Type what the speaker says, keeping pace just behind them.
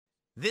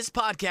This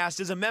podcast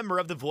is a member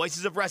of the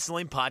Voices of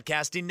Wrestling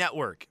Podcasting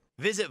Network.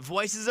 Visit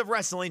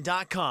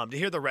voicesofwrestling.com to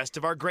hear the rest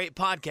of our great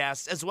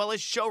podcasts, as well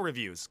as show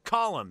reviews,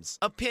 columns,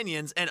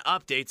 opinions, and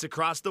updates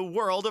across the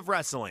world of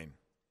wrestling.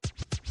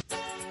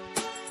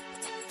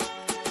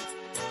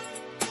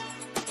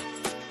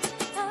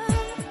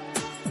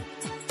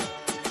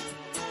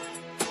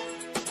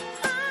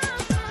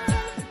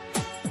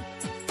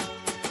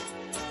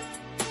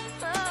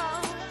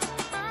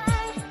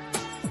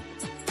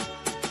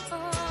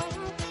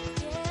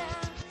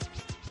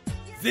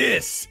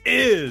 This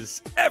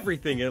is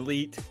Everything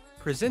Elite,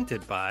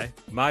 presented by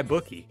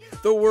MyBookie,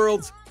 the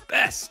world's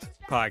best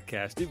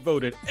podcast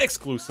devoted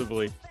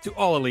exclusively to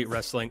all elite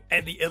wrestling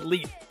and the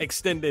elite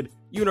extended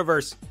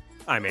universe.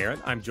 I'm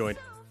Aaron. I'm joined,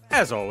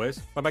 as always,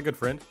 by my good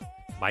friend,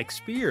 Mike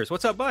Spears.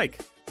 What's up, Mike?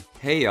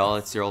 Hey, y'all.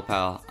 It's your old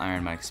pal,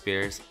 Iron Mike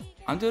Spears.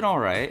 I'm doing all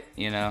right.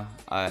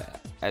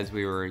 As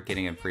we were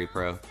getting in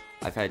pre-pro,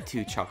 I've had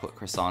 2 chocolate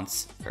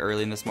croissants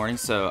early in this morning,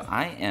 so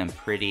I am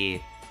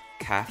pretty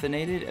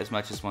caffeinated as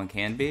much as one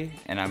can be,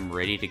 and I'm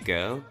ready to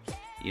go.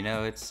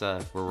 It's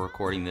we're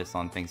recording this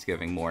on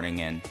Thanksgiving morning,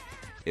 and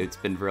it's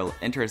been real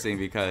interesting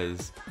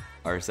because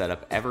our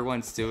setup,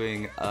 everyone's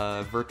doing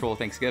virtual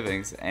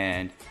Thanksgivings,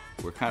 and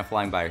we're kind of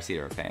flying by our seat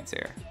of our pants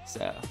here.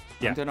 So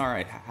yeah. I'm doing all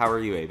right. How are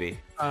you, AB?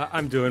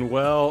 I'm doing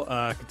well.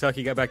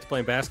 Kentucky got back to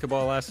playing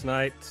basketball last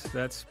night.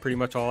 That's pretty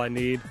much all I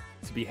need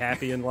to be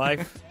happy in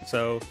life.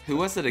 So who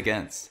was it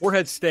against?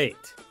 Morehead State.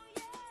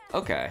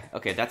 Okay.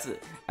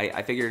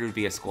 I figured it would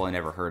be a school I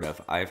never heard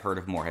of. I've heard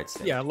of Morehead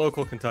State. Yeah,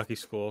 local Kentucky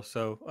school.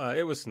 So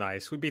it was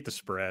nice. We beat the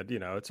spread.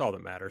 It's all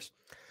that matters.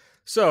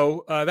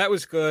 So that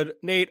was good.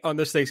 Nate on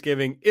this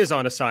Thanksgiving is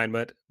on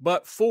assignment,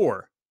 but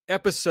for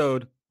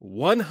episode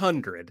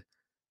 100,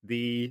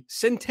 the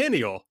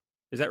centennial,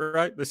 is that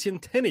right? The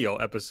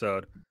centennial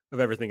episode of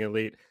Everything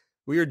Elite,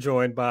 we are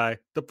joined by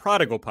the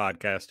prodigal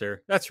podcaster.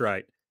 That's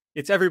right.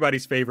 It's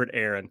everybody's favorite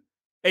Aaron.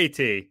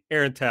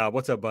 Aaron Taube.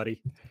 What's up,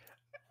 buddy?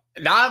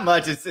 Not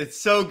much. It's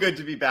so good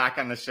to be back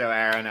on the show,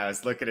 Aaron. I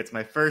was looking. It's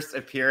my first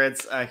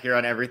appearance here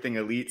on Everything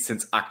Elite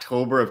since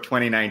October of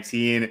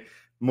 2019.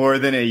 More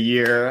than a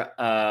year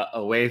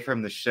away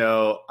from the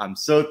show. I'm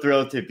so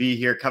thrilled to be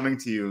here, coming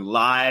to you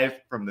live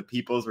from the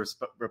People's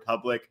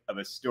Republic of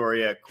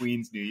Astoria,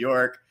 Queens, New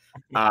York.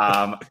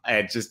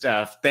 Just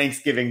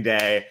Thanksgiving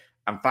Day.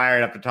 I'm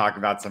fired up to talk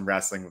about some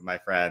wrestling with my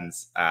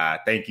friends.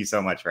 Thank you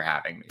so much for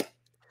having me.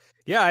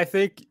 Yeah, I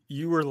think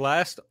you were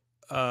last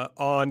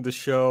on the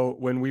show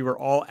when we were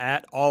all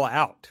at All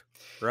Out,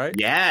 right?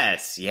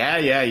 Yes.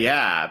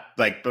 Yeah.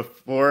 Like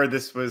before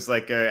this was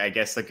like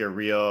a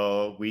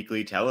real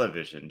weekly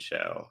television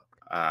show.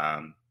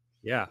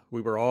 Yeah,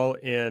 we were all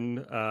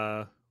in,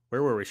 where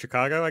were we?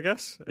 Chicago, I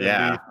guess?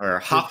 Yeah, or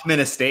Hoffman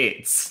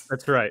Estates.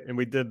 That's right. And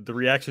we did the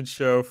reaction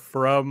show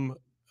from,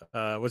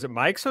 was it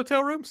Mike's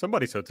hotel room?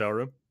 Somebody's hotel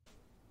room.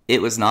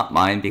 It was not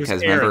mine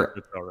because remember...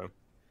 hotel room.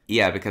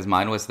 Yeah, because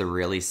mine was the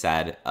really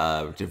sad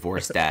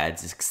divorced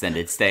dad's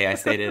extended stay I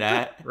stayed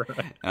at. Right.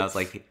 And I was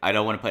like, I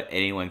don't want to put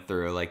anyone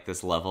through like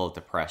this level of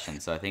depression.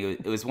 So I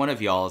think it was one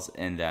of y'all's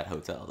in that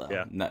hotel, though.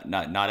 Yeah.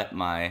 Not at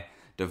my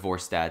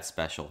divorced dad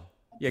special.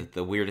 Yeah.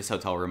 The weirdest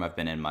hotel room I've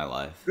been in my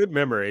life. Good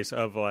memories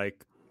of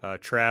like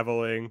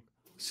traveling,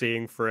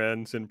 seeing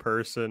friends in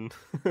person,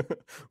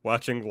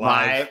 watching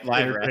live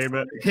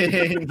entertainment.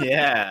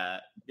 yeah,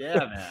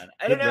 man.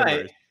 I don't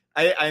know.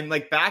 I'm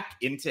like back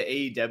into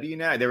AEW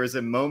now. There was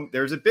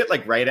a bit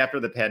like right after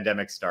the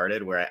pandemic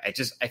started where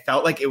I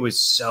felt like it was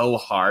so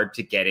hard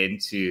to get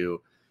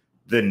into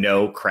the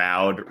no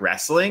crowd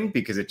wrestling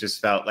because it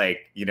just felt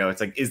like, it's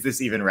like, is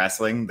this even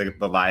wrestling?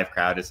 The live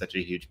crowd is such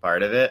a huge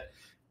part of it.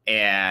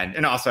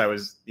 And also I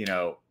was,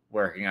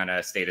 working on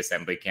a state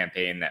assembly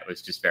campaign that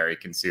was just very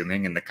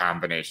consuming. And the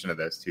combination of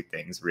those two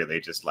things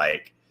really just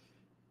like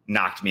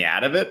knocked me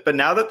out of it. But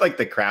now that like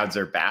the crowds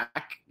are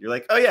back, you're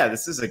like, oh yeah,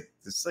 this is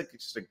just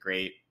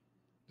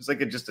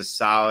a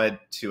solid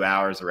 2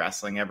 hours of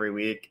wrestling every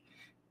week.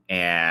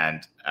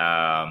 And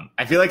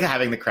I feel like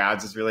having the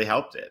crowds has really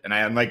helped it. And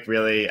I'm like,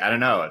 really, I don't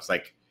know. It's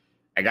like,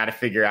 I got to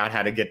figure out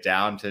how to get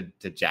down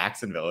to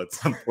Jacksonville at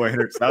some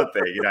point or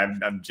something.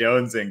 I'm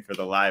jonesing for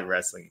the live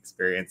wrestling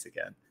experience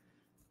again.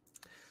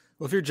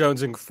 Well, if you're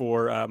jonesing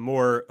for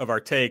more of our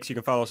takes, you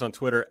can follow us on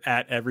Twitter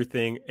at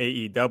Everything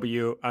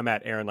AEW. I'm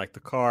at Aaron Like the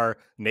Car.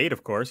 Nate,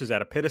 of course, is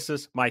at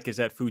Epitasis. Mike is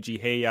at Fuji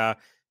Heya.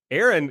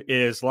 Aaron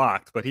is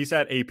locked, but he's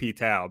at AP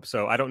Taube,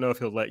 so I don't know if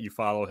he'll let you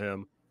follow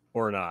him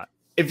or not.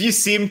 If you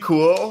seem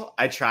cool,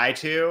 I try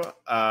to.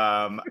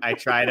 And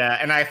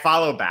I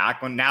follow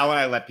back. When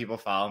I let people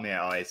follow me, I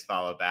always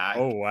follow back.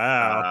 Oh,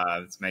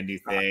 wow. It's my new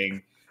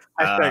thing.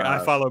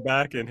 I follow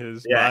back in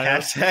his bio.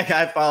 Hashtag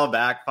I follow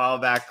back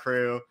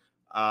crew.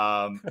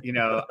 I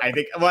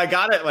think, I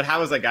got it.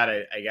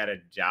 I got a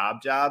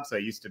job. So I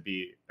used to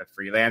be a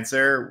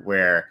freelancer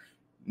where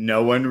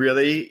no one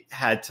really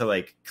had to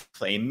like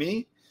claim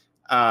me.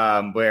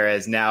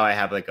 Whereas now I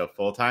have like a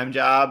full-time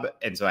job.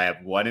 And so I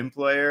have one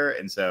employer.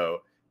 And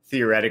so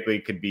theoretically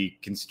could be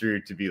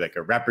construed to be like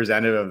a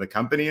representative of the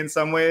company in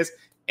some ways.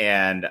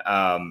 And,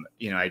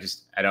 I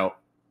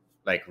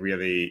like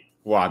really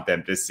want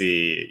them to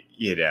see,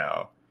 you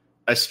know,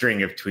 a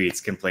string of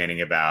tweets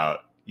complaining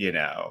about, you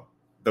know,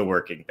 the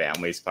Working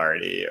Families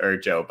Party or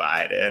Joe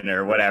Biden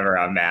or whatever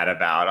I'm mad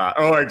about,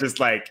 or just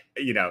like,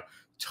 you know,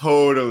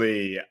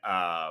 totally,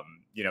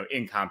 you know,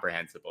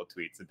 incomprehensible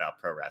tweets about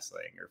pro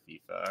wrestling or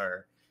FIFA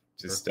or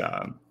just,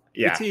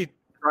 yeah.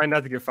 Trying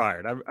not to get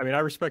fired. I mean, I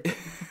respect it.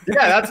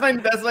 Yeah, that's my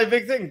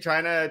big thing.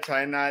 Trying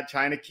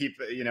to keep,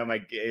 you know,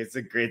 it's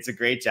a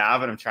great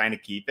job, and I'm trying to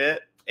keep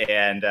it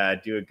and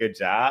do a good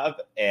job.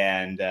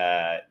 And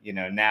you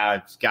know, now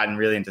I've gotten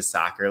really into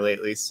soccer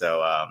lately.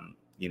 So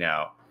you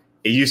know,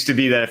 it used to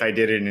be that if I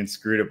did an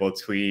inscrutable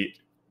tweet,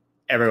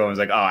 everyone was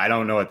like, "Oh, I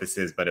don't know what this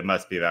is, but it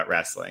must be about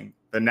wrestling."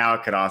 But now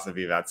it could also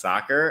be about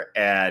soccer,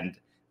 and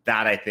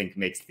that I think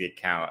makes the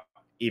account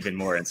even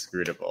more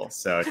inscrutable.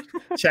 So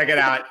check it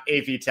out,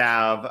 AP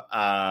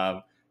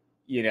Taube.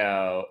 You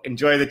know,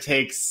 enjoy the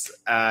takes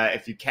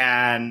if you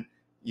can.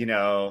 You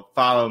know,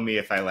 follow me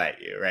if I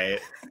let you, right?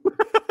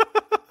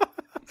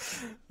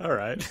 All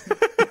right.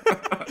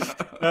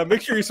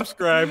 Make sure you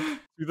subscribe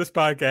to this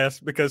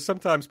podcast, because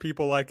sometimes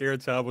people like Aaron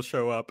Taube will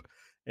show up,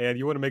 and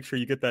you want to make sure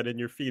you get that in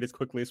your feed as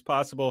quickly as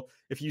possible.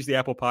 If you use the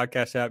Apple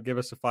Podcast app, give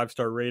us a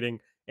 5-star rating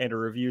and a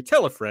review.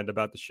 Tell a friend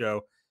about the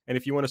show. And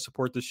if you want to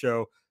support the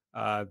show,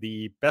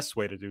 the best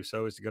way to do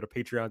so is to go to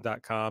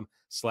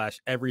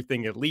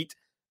patreon.com/everythingelite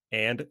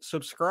and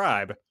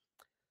subscribe.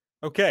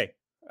 Okay.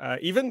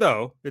 Even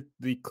though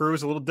the crew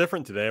is a little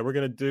different today, we're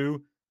going to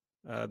do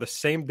the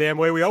same damn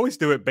way we always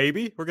do it,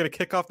 baby. We're going to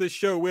kick off this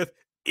show with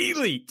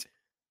Elite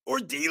or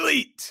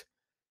Delete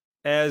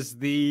as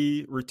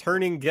the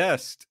returning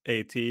guest,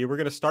 AT. We're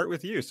going to start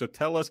with you. So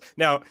tell us.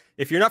 Now,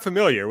 if you're not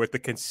familiar with the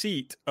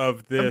conceit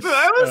of this.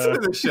 I listen to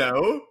the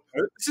show.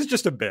 This is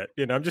just a bit,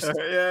 you know. I'm just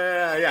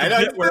yeah. I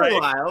know it's been a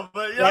while,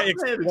 but yeah, I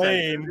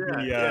explain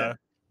the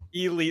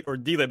Elite or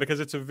Delete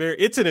because it's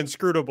an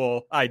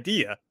inscrutable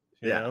idea,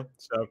 you know.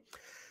 So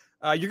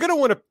you're going to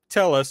want to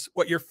tell us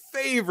what your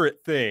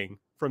favorite thing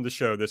from the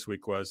show this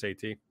week was,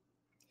 AT.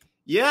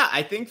 Yeah,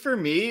 I think for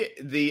me,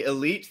 the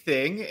Elite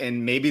thing,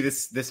 and maybe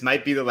this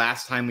might be the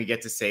last time we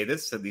get to say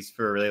this, at least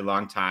for a really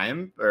long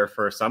time or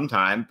for some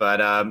time,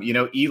 but you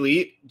know,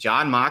 Elite,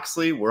 Jon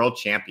Moxley, world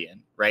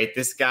champion, right?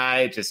 This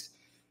guy just,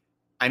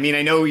 I mean,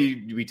 I know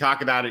we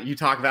talk about it. You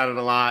talk about it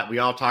a lot. We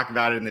all talk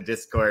about it in the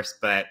discourse,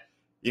 but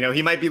you know,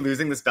 he might be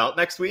losing this belt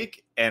next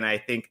week. And I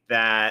think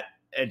that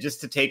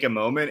just to take a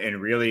moment and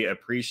really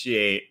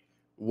appreciate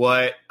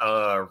what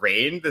a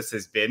reign this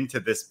has been to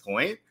this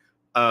point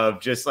of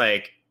just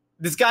like,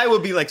 this guy will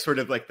be like sort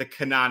of like the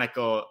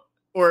canonical,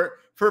 or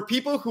for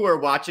people who are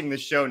watching the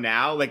show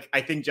now, like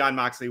I think Jon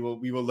Moxley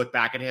we will look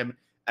back at him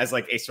as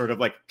like a sort of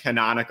like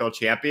canonical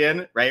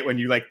champion, right? When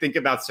you like think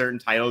about certain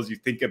titles, you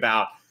think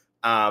about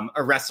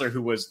a wrestler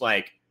who was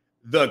like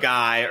the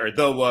guy or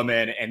the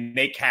woman, and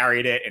they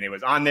carried it, and it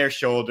was on their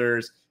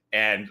shoulders,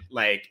 and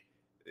like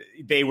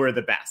they were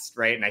the best,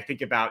 right? And I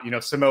think about, you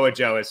know, Samoa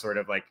Joe as sort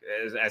of like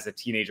as a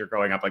teenager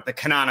growing up, like the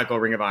canonical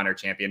Ring of Honor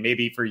champion.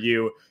 Maybe for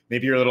you,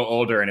 maybe you're a little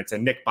older and it's a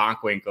Nick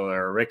Bockwinkel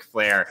or a Ric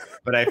Flair.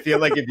 But I feel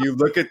like if you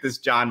look at this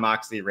Jon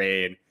Moxley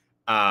reign,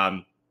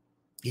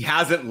 he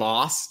hasn't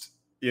lost.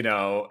 You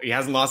know, he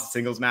hasn't lost a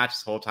singles match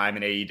his whole time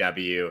in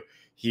AEW.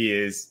 He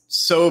is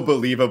so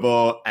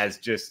believable as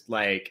just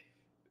like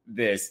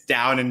this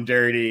down and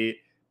dirty,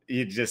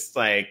 you just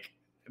like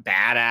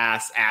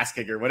badass ass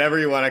kicker, whatever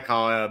you want to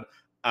call him.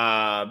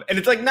 And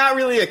it's like not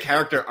really a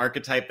character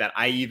archetype that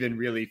I even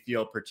really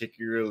feel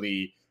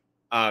particularly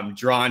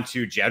drawn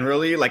to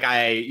generally. Like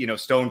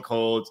Stone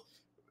Cold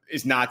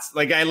is not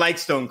like, I like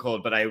Stone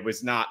Cold, but he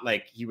was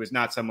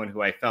not someone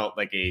who I felt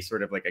like a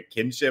sort of like a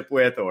kinship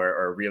with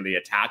or really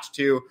attached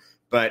to.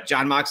 But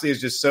Jon Moxley is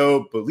just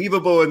so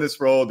believable in this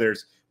role.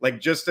 There's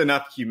like just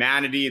enough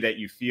humanity that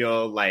you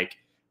feel like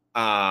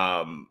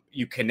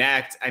you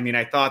connect. I mean,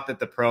 I thought that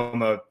the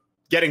promo,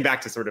 getting back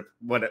to sort of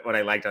what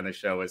I liked on the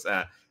show was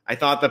I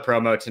thought the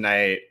promo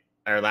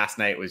last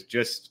night was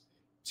just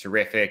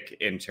terrific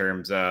in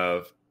terms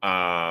of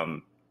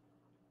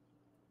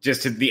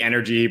just the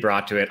energy he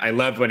brought to it. I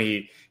loved when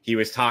he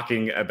was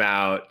talking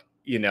about,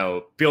 you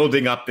know,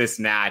 building up this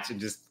match and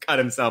just cut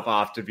himself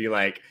off to be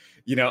like,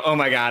 you know, oh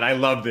my God, I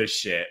love this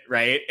shit,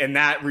 right? And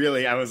that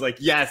really, I was like,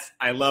 yes,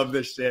 I love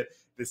this shit.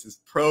 This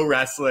is pro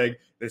wrestling.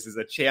 This is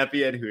a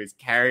champion who has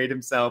carried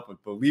himself with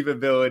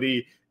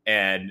believability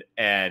and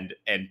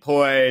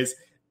poise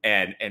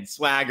and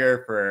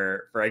swagger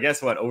for I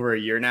guess what, over a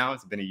year now.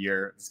 It's been a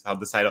year. It's held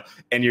this title,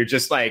 and you're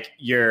just like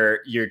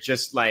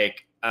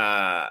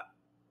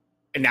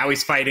and now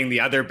he's fighting the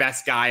other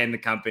best guy in the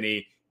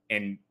company,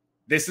 and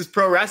this is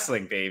pro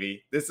wrestling,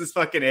 baby. This is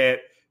fucking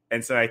it.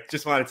 And so I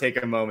just want to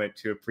take a moment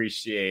to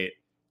appreciate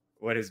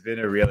what has been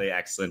a really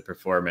excellent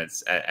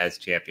performance as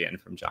champion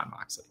from Jon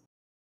Moxley.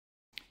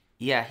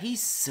 Yeah,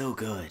 he's so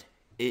good.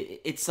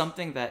 It's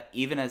something that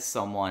even as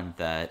someone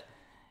that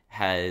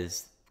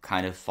has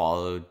kind of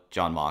followed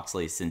Jon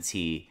Moxley since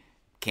he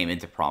came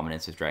into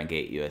prominence with Dragon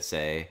Gate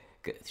USA,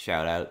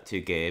 shout out to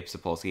Gabe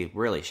Sapolsky,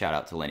 really shout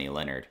out to Lenny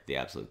Leonard, the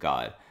absolute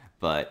god.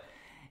 But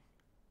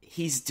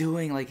he's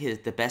doing like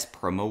the best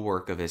promo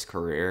work of his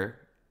career.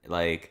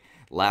 Like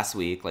last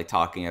week, like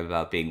talking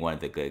about being one of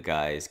the good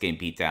guys, getting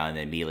beat down, and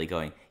then immediately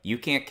going, "You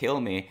can't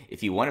kill me.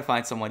 If you want to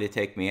find someone to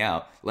take me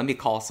out, let me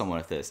call someone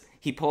with this."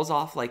 He pulls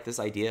off like this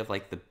idea of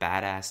like the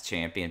badass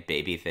champion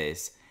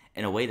babyface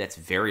in a way that's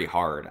very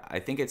hard. I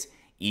think it's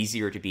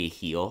easier to be a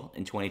heel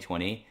in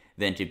 2020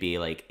 than to be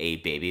like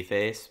a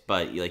babyface.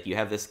 But like you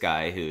have this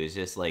guy who is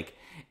just like,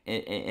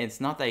 it's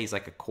not that he's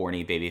like a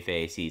corny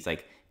babyface. He's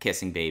like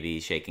kissing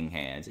babies, shaking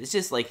hands. It's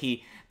just like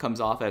he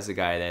comes off as a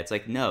guy that's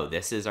like, no,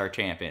 this is our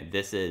champion.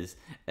 This is,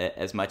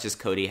 as much as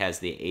Cody has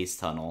the ace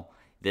tunnel,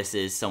 this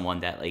is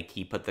someone that like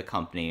he put the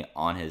company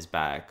on his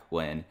back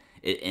when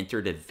it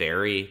entered a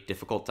very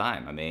difficult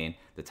time. I mean,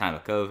 the time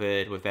of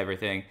COVID with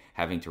everything,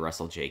 having to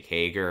wrestle Jake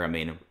Hager. I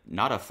mean,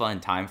 not a fun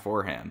time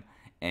for him.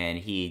 And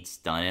he's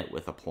done it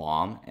with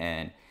aplomb.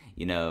 And,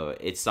 you know,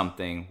 it's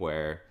something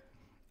where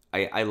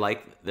I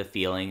like the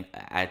feeling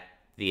at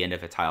the end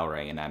of a title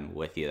reign, and I'm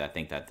with you. I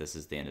think that this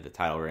is the end of the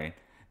title reign,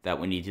 that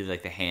when you do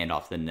like the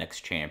handoff to the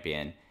next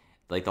champion,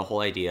 like the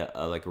whole idea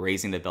of like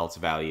raising the belt's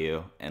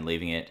value and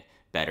leaving it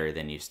better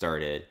than you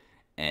started,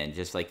 and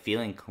just like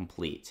feeling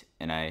complete.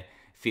 And I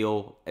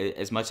feel,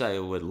 as much as I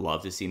would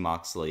love to see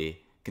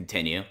Moxley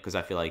continue, because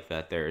I feel like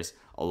that there's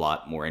a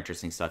lot more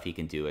interesting stuff he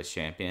can do as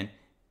champion,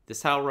 this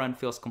title run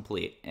feels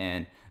complete.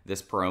 And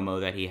this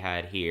promo that he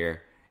had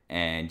here,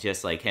 and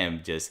just like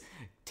him just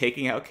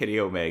taking out Kenny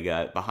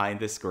Omega behind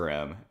the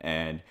scrim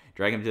and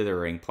dragging him to the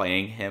ring,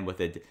 playing him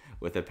with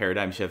a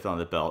paradigm shift on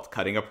the belt,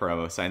 cutting a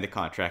promo, signing the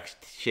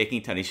contract,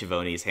 shaking Tony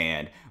Schiavone's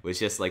hand, was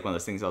just like one of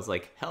those things I was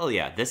like, hell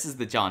yeah, this is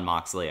the Jon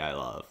Moxley I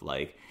love.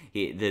 Like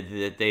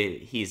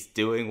he's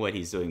doing what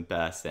he's doing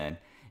best, and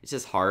it's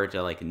just hard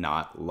to like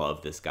not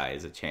love this guy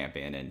as a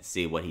champion and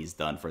see what he's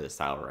done for this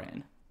title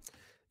reign.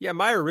 Yeah,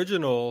 my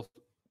original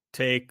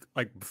take,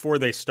 like before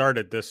they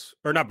started this,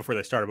 or not before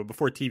they started, but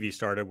before TV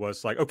started,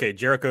 was like, okay,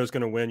 Jericho's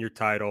going to win your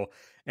title,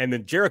 and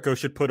then Jericho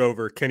should put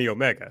over Kenny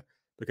Omega,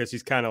 because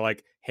he's kind of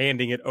like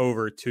handing it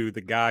over to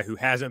the guy who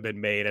hasn't been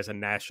made as a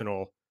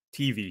national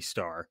TV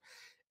star.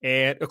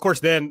 And of course,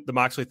 then the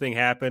Moxley thing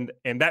happened,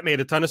 and that made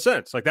a ton of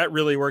sense. Like that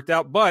really worked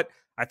out. But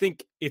I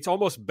think it's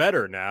almost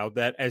better now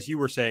that, as you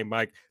were saying,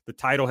 Mike, the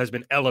title has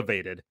been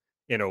elevated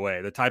in a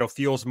way. The title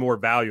feels more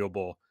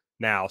valuable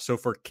now. So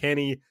for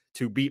Kenny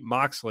to beat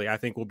Moxley, I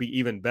think will be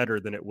even better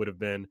than it would have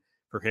been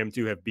for him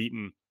to have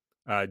beaten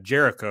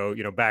Jericho,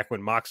 you know, back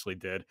when Moxley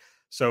did.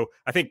 So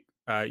I think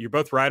you're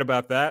both right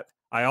about that.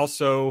 I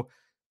also,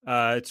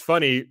 it's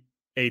funny,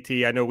 AT,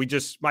 I know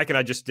Mike and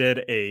I just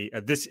did a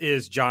This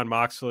Is Jon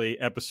Moxley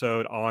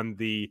episode on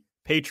the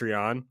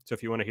Patreon. So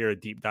if you want to hear a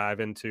deep dive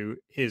into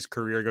his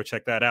career, go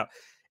check that out.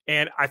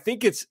 And I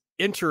think it's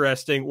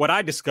interesting. What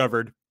I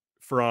discovered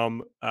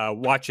from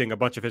watching a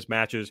bunch of his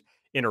matches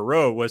in a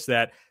row was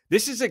that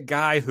this is a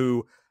guy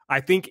who I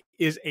think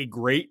is a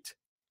great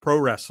pro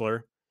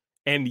wrestler,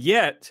 and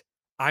yet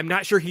I'm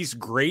not sure he's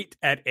great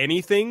at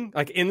anything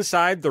like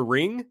inside the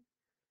ring.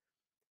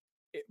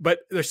 But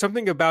there's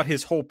something about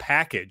his whole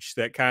package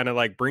that kind of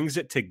like brings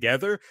it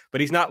together,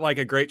 but he's not like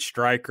a great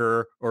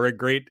striker or a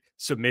great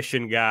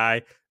submission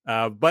guy.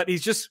 But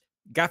he's just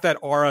got that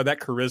aura, that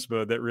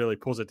charisma that really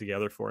pulls it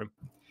together for him.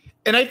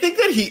 And I think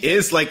that he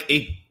is like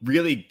a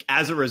really,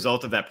 as a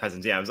result of that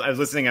presence. Yeah, I was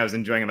listening. I was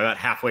enjoying him. About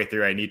halfway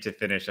through, I need to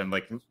finish. I'm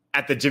like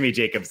at the Jimmy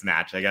Jacobs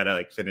match. I got to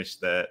like finish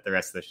the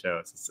rest of the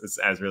show.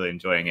 I was really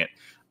enjoying it.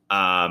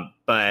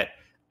 But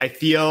I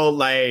feel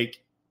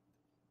like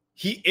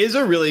he is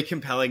a really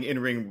compelling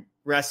in-ring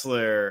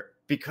wrestler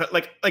because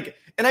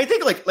and I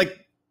think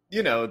like,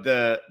 you know,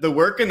 the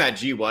work in that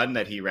G1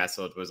 that he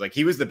wrestled was like,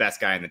 he was the best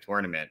guy in the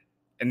tournament,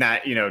 and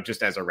that, you know,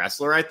 just as a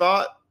wrestler, I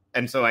thought.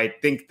 And so I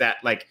think that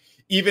like,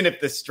 even if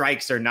the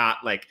strikes are not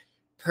like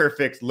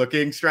perfect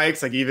looking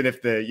strikes, like even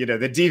if the, you know,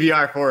 the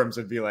DVR forums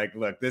would be like,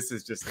 look, this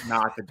is just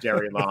not the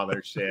Jerry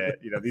Lawler shit.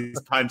 You know, these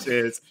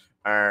punches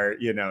are,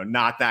 you know,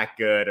 not that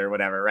good or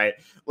whatever. Right.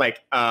 Like,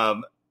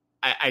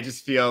 I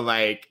just feel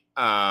like,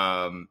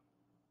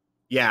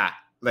 yeah,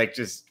 like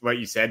just what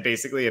you said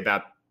basically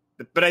about,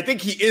 but I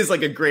think he is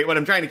like a great, what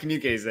I'm trying to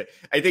communicate is that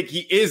I think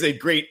he is a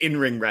great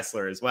in-ring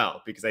wrestler as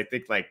well, because I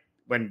think like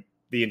when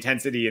the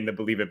intensity and the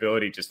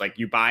believability, just like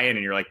you buy in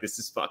and you're like, this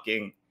is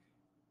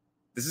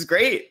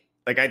great.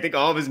 Like, I think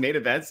all of his main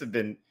events have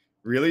been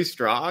really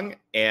strong.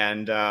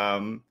 And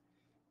I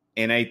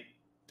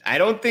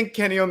don't think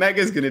Kenny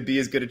Omega is going to be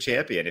as good a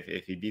champion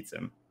if he beats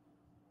him.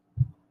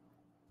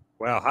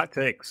 Wow. Hot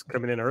takes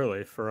coming in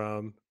early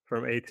from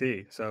AT.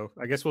 So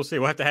I guess we'll see.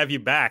 We'll have to have you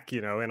back,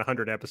 you know, in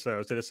 100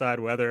 episodes to decide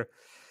whether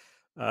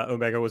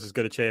Omega was as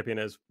good a champion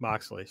as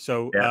Moxley.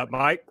 So yeah.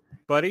 Mike,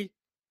 buddy,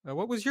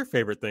 what was your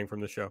favorite thing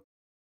from the show?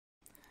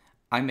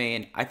 I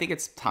mean, I think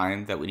it's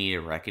time that we need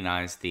to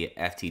recognize the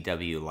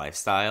FTW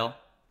lifestyle.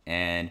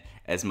 And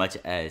as much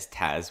as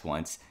Taz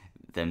wants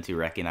them to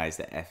recognize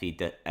the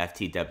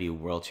FTW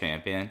world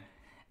champion,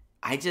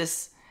 I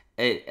just,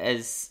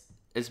 as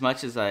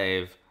much as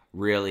I've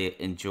really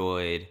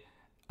enjoyed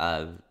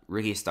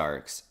Ricky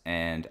Starks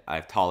and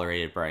I've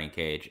tolerated Brian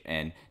Cage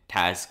and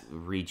Taz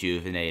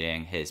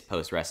rejuvenating his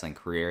post-wrestling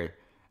career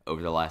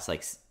over the last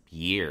like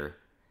year,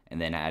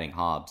 and then adding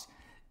Hobbs,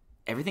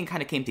 everything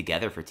kind of came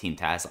together for Team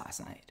Taz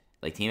last night.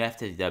 Like, Team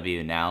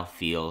FTW now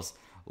feels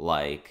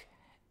like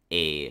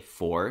a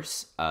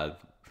force.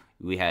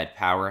 We had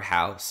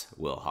powerhouse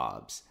Will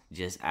Hobbs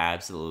just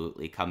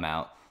absolutely come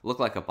out, look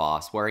like a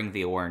boss, wearing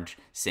the orange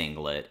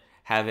singlet,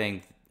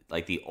 having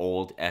like the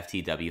old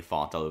FTW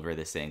font all over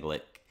the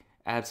singlet,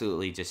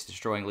 absolutely just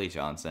destroying Lee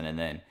Johnson. And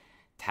then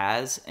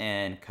Taz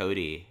and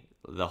Cody,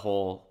 the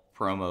whole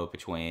promo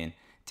between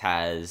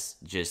Taz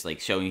just like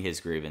showing his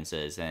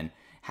grievances and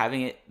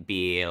having it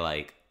be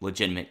like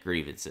legitimate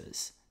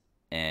grievances,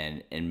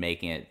 and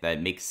making it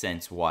that makes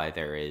sense why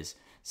there is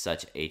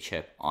such a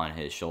chip on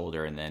his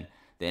shoulder. And then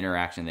the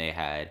interaction they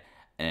had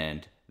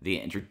and the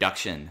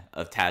introduction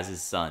of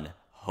Taz's son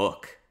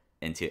Hook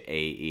into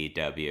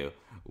AEW.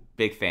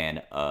 Big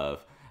fan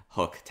of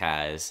Hook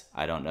Taz.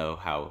 I don't know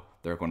how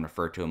they're going to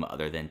refer to him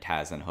other than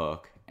Taz and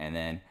Hook. And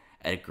then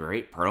a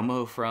great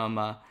promo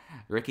from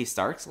Ricky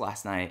Starks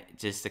last night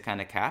just to kind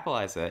of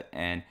capitalize it.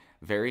 And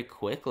very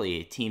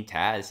quickly, Team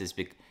Taz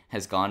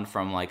has gone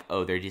from like,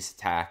 oh, they just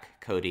attack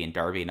Cody and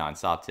Darby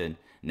nonstop, to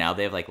now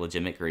they have like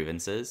legitimate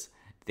grievances.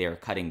 They're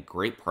cutting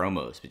great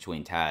promos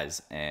between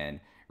Taz and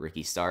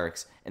Ricky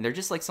Starks, and they're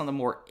just like some of the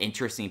more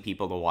interesting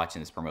people to watch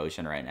in this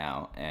promotion right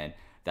now. And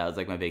that was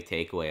like my big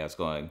takeaway. I was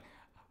going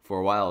for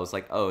a while, I was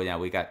like, oh, now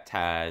we got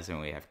Taz and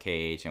we have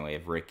Cage and we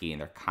have Ricky,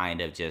 and they're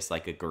kind of just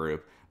like a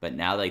group. But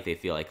now like they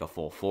feel like a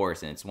full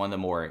force, and it's one of the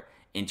more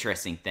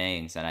interesting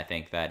things. And I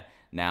think that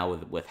now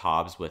with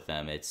Hobbs with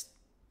them, it's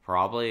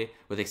probably,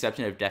 with the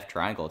exception of Death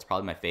Triangle, it's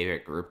probably my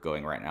favorite group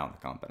going right now in the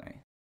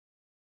company.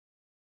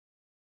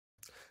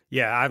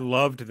 Yeah, I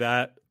loved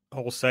that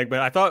whole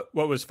segment. I thought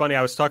what was funny,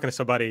 I was talking to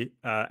somebody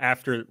right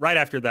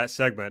after that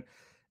segment,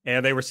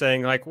 and they were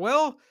saying like,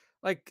 well,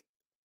 like,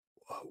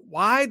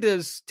 why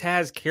does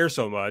Taz care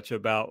so much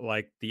about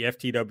like the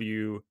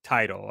FTW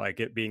title, like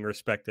it being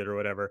respected or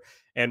whatever?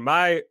 And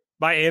my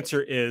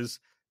answer is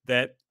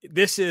that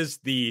this is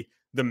the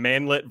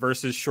manlet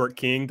versus short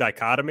king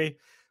dichotomy,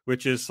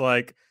 which is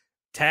like,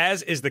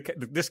 Taz is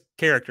this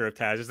character of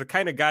Taz is the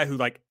kind of guy who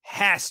like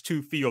has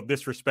to feel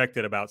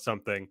disrespected about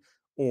something,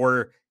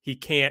 or he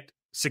can't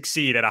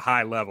succeed at a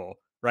high level,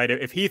 right?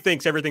 If he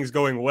thinks everything's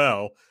going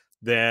well,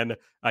 then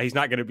he's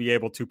not going to be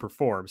able to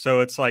perform.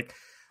 So it's like,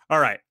 all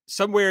right,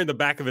 somewhere in the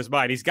back of his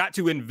mind, he's got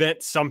to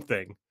invent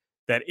something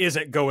that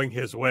isn't going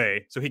his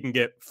way so he can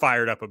get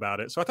fired up about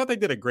it. So I thought they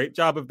did a great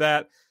job of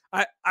that.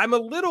 The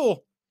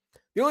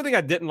only thing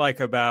I didn't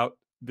like about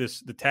the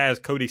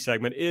Taz Cody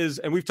segment is,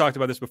 and we've talked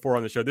about this before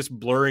on the show, this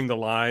blurring the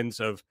lines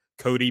of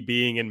Cody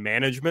being in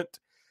management.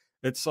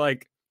 It's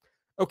like,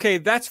 okay,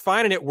 that's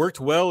fine, and it worked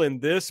well in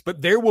this,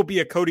 but there will be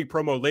a Cody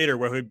promo later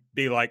where he'd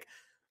be like,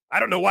 I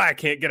don't know why I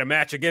can't get a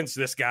match against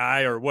this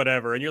guy or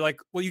whatever. And you're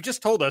like, well, you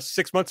just told us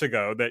 6 months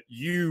ago that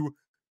you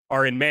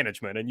are in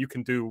management and you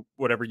can do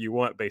whatever you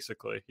want,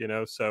 basically, you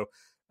know? So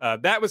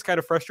that was kind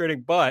of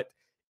frustrating, but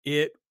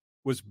it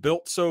was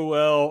built so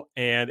well,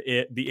 and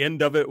the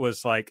end of it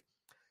was like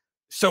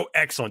so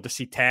excellent to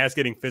see Taz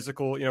getting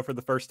physical, you know, for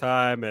the first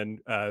time, and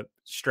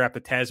strap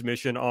a Taz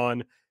mission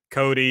on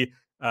Cody.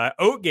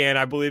 Oatgan,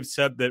 I believe,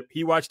 said that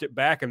he watched it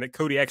back and that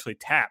Cody actually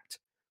tapped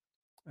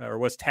or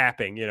was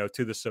tapping, you know,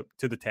 to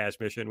the Taz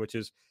mission, which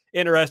is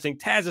interesting.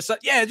 Taz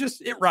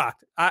is, it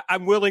rocked.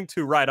 I'm willing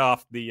to write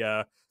off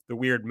the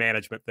weird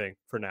management thing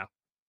for now.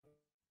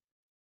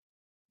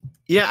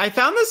 Yeah, I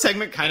found this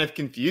segment kind of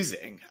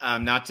confusing.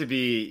 Not to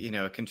be, you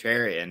know, a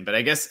contrarian, but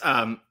I guess,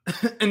 and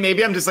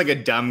maybe I'm just like a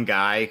dumb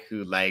guy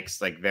who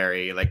likes like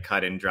very like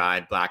cut and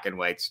dried black and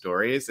white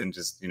stories, and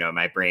just, you know,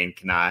 my brain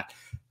cannot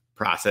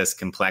process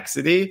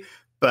complexity.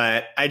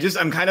 But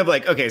I'm kind of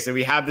like, okay, so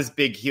we have this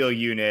big heel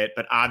unit,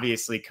 but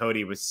obviously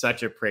Cody was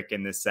such a prick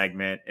in this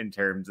segment in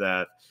terms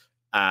of,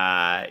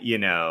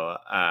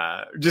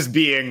 just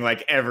being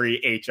like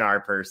every HR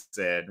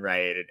person,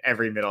 right? And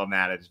every middle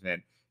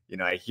management, you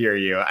know, I hear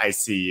you, I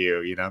see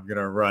you, you know, I'm going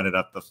to run it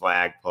up the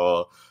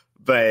flagpole.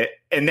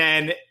 And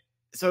then,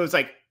 so it's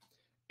like,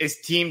 is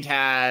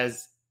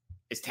Taz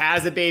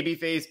a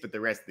babyface, but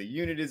the rest of the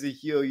unit is a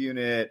heel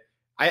unit?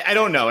 I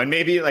don't know. And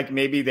maybe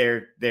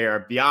they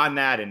are beyond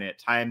that. And at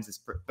times it's,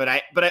 but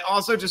I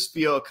also just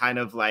feel kind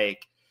of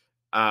like,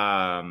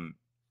 sometimes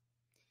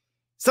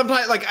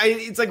like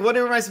it's like, how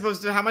am I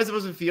supposed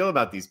to feel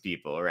about these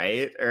people?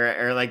 Right.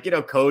 Or like, you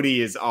know,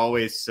 Cody is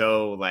always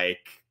so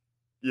like,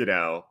 you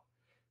know,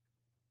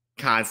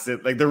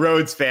 constant, like the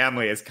Rhodes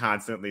family is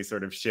constantly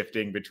sort of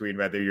shifting between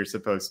whether you're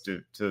supposed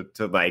to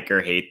like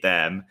or hate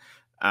them.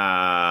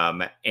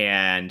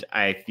 And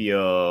I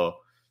feel,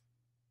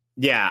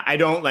 yeah, I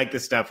don't like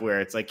the stuff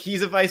where it's like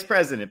he's a vice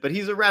president, but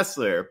he's a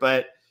wrestler.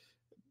 But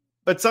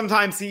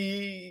sometimes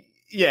it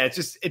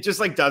just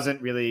like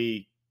doesn't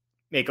really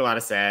make a lot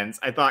of sense.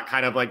 I thought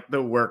kind of like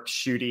the work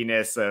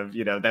shootiness of,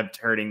 them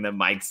turning the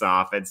mics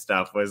off and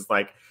stuff was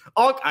like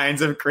all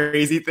kinds of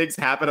crazy things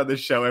happen on the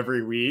show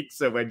every week.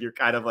 So when you're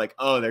kind of like,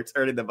 oh, they're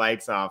turning the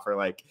mics off, or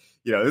like,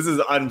 this is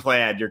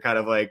unplanned, you're kind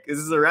of like, this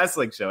is a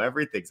wrestling show.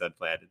 Everything's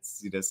unplanned.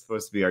 It's,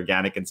 supposed to be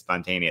organic and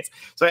spontaneous.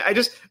 So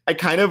I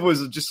kind of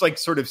was just like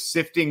sort of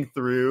sifting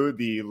through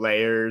the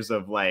layers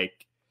of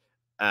like,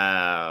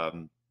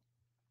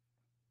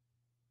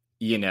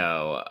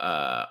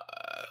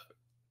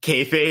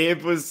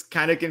 kayfabe was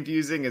kind of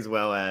confusing, as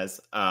well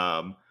as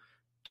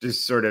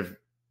just sort of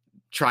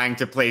trying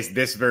to place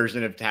this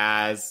version of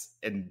Taz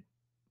and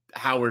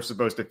how we're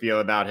supposed to feel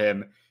about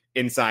him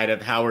inside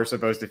of how we're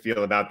supposed to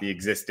feel about the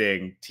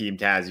existing Team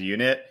Taz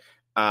unit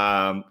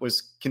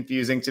was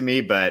confusing to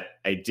me. But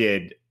I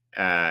did,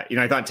 I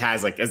thought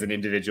Taz, like as an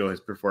individual, his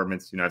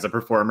performance, as a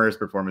performer, his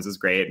performance is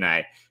great. And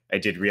I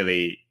did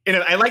really,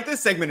 I like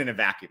this segment in a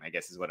vacuum, I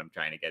guess is what I'm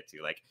trying to get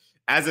to. Like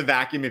as a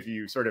vacuum, if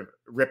you sort of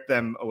rip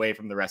them away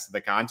from the rest of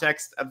the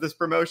context of this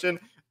promotion,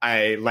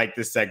 I like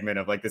this segment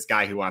of like this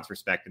guy who wants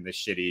respect and this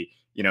shitty,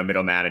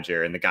 middle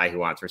manager, and the guy who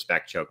wants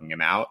respect choking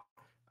him out.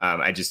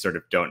 I just sort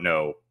of don't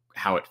know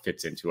how it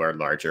fits into our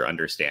larger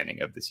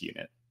understanding of this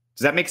unit.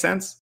 Does that make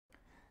sense?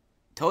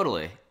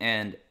 Totally.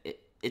 And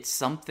it's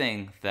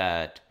something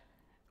that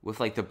with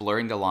like the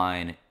blurring the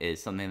line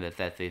is something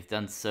that they've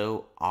done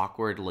so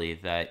awkwardly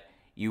that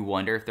you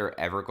wonder if they're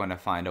ever going to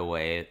find a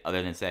way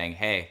other than saying,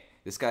 hey,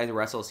 this guy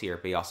wrestles here,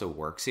 but he also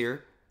works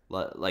here.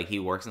 Like he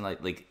works in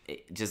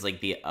like just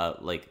like be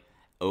like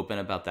open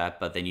about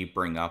that. But then you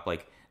bring up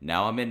like,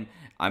 now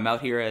I'm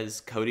out here as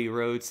Cody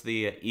Rhodes,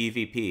 the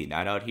EVP,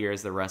 not out here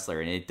as the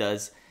wrestler. And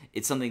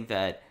it's something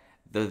that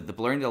the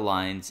blurring the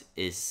lines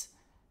is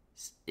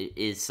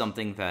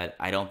something that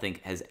I don't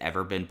think has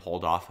ever been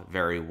pulled off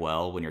very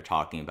well when you're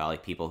talking about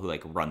like people who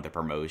like run the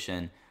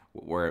promotion,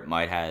 where it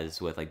might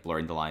has with like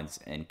blurring the lines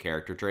and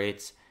character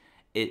traits.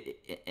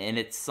 And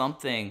it's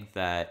something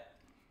that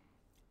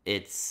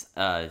it's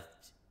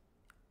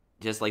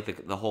just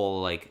like the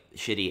whole like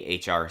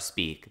shitty HR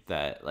speak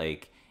that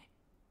like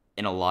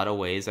in a lot of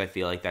ways I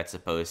feel like that's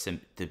supposed to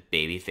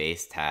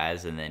babyface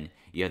Taz, and then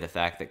you have the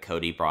fact that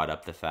Cody brought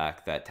up the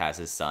fact that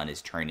Taz's son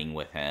is training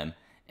with him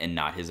and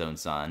not his own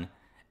son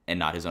and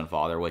not his own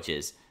father, which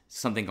is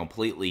something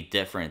completely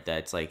different.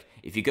 That's like,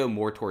 if you go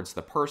more towards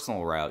the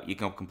personal route, you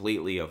can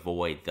completely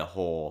avoid the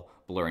whole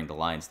blurring the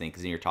lines thing,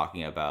 because then you're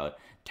talking about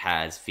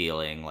Taz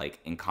feeling like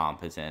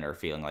incompetent or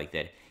feeling like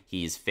that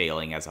he's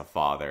failing as a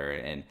father,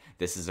 and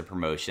this is a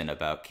promotion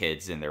about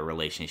kids and their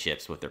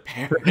relationships with their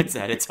parents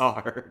at its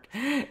heart.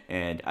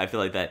 And I feel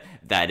like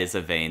that is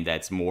a vein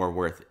that's more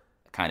worth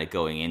kind of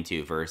going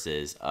into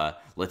versus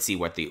let's see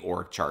what the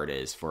org chart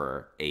is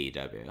for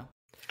AEW.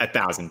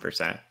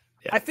 1,000%.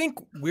 Yeah. I think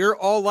we're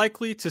all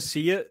likely to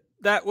see it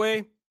that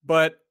way,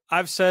 but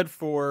I've said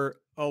for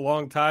a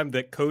long time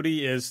that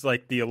Cody is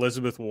like the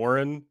Elizabeth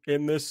Warren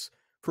in this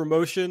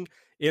promotion,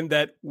 in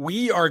that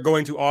we are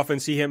going to often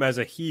see him as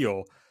a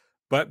heel,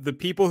 but the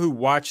people who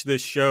watch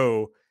this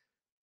show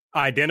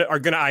are going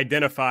to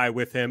identify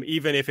with him,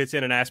 even if it's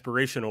in an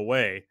aspirational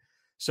way.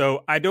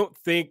 So I don't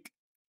think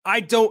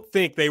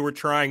they were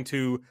trying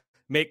to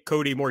make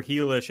Cody more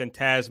heelish and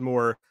Taz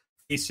more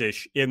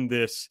face-ish in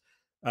this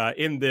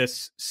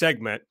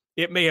segment.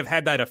 It may have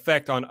had that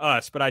effect on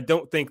us, but I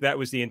don't think that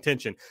was the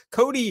intention.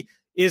 Cody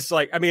is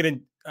like, I mean,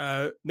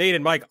 and Nate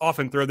and Mike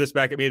often throw this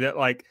back at me that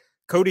like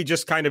Cody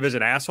just kind of is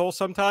an asshole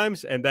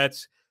sometimes, and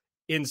that's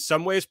in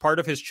some ways part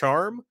of his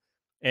charm.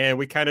 And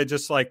we kind of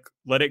just like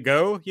let it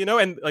go,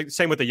 and like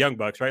same with the Young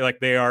Bucks, right? Like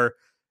they are,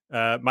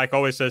 Mike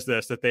always says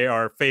this, that they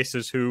are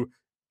faces who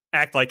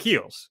act like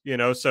heels,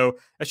 so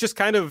it's just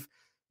kind of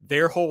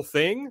their whole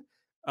thing.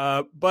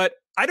 But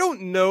I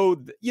don't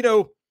know,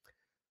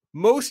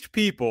 most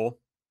people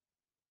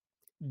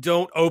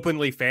don't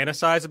openly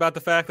fantasize about the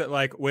fact that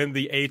like when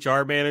the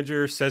HR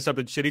manager says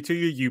something shitty to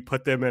you, you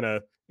put them in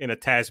a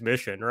Taz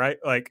mission, right?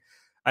 Like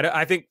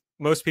I think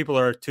most people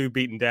are too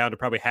beaten down to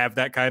probably have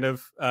that kind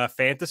of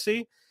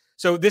fantasy.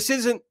 So this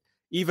isn't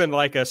even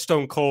like a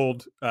Stone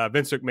Cold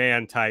Vince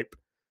McMahon type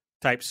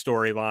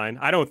storyline.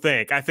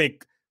 I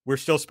think we're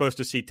still supposed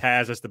to see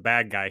Taz as the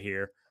bad guy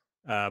here.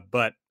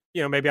 But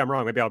maybe I'm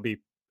wrong. Maybe I'll be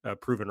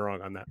proven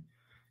wrong on that.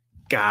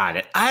 Got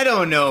it. I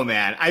don't know,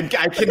 man. I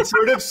can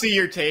sort of see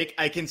your take.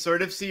 I can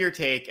sort of see your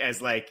take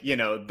as like, the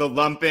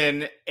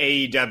lumpen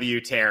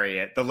AEW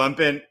Tariat, the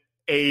lumpen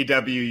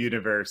AEW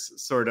universe,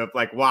 sort of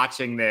like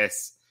watching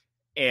this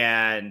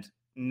and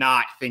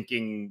not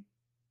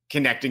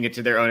connecting it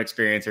to their own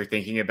experience or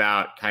thinking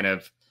about kind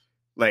of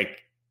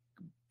like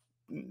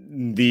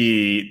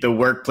the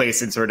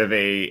workplace in sort of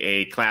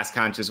a class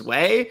conscious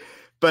way.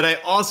 But I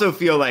also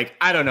feel like,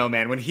 I don't know,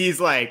 man, when he's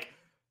like,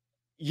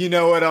 you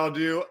know what I'll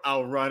do?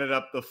 I'll run it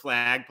up the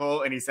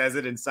flagpole. And he says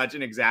it in such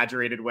an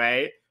exaggerated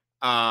way.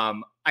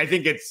 I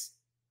think it's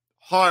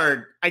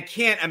hard. I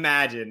can't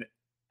imagine.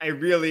 I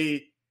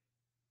really,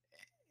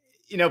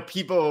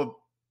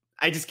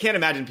 I just can't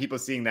imagine people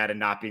seeing that and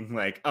not being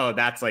like, oh,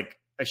 that's like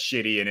a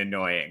shitty and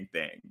annoying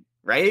thing.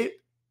 Right?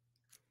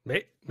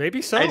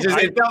 Maybe so.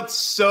 It felt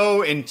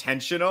so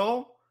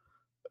intentional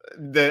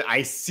that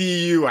I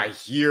see you, I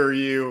hear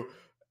you,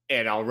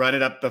 and I'll run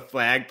it up the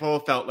flagpole.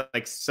 Felt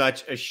like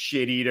such a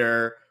shit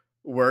eater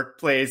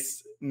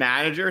workplace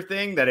manager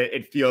thing that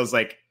it feels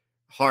like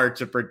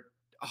hard.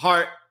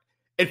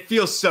 It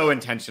feels so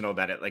intentional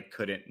that it like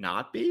couldn't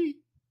not be.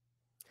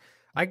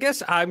 I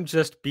guess I'm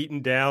just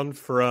beaten down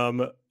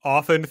from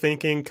often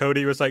thinking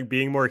Cody was like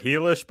being more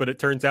heelish, but it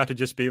turns out to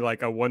just be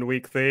like a 1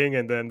 week thing.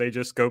 And then they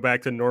just go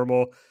back to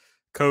normal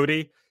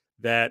Cody,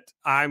 that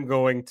I'm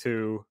going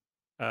to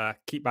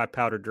keep my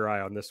powder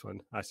dry on this one,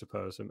 I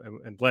suppose,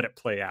 and let it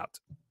play out.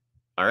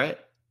 All right.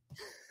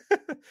 All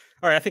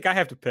right. I think I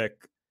have to pick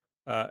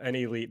an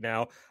Elite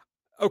now.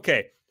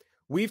 Okay.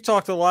 We've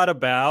talked a lot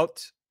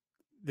about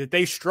that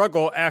they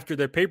struggle after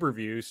their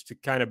pay-per-views to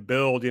kind of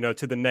build,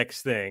 to the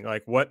next thing.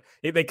 Like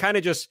they kind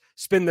of just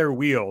spin their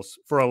wheels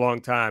for a long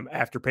time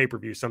after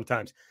pay-per-view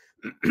sometimes.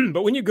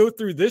 But when you go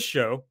through this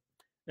show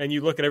and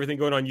you look at everything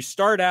going on, you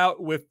start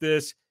out with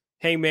this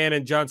Hangman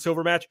and John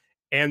Silver match,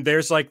 and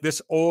there's like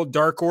this old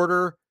Dark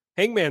Order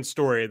Hangman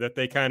story that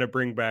they kind of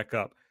bring back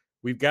up.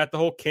 We've got the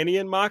whole Kenny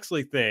and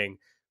Moxley thing.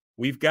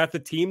 We've got the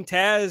Team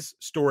Taz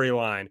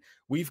storyline.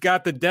 We've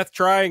got the Death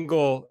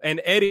Triangle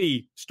and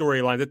Eddie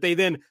storyline that they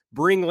then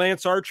bring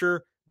Lance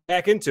Archer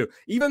back into.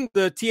 Even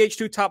the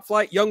TH2 Top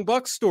Flight Young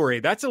Bucks story,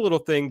 that's a little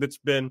thing that's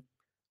been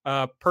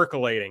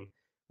percolating.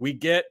 We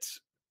get,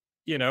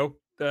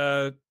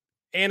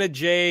 Anna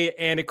Jay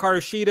and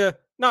Hikaru Shida,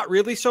 not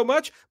really so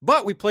much,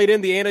 but we played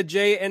in the Anna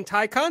Jay and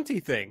Ty Conti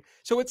thing.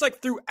 So it's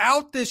like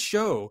throughout this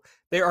show,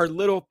 there are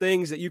little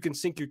things that you can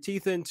sink your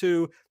teeth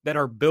into that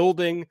are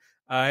building.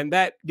 And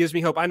that gives me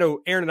hope. I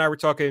know Aaron and I were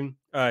talking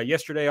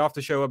yesterday off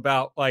the show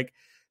about like,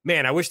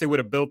 man, I wish they would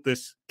have built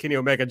this Kenny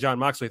Omega, Jon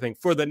Moxley thing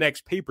for the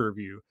next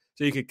pay-per-view.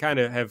 So you could kind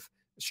of have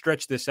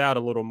stretched this out a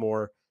little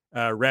more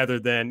rather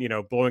than,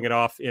 blowing it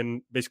off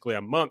in basically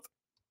a month.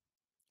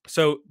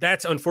 So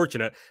that's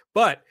unfortunate.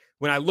 But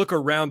when I look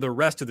around the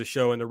rest of the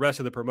show and the rest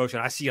of the promotion,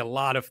 I see a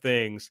lot of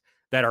things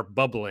that are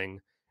bubbling.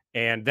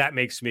 And that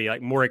makes me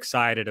like more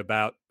excited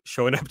about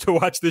showing up to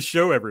watch this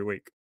show every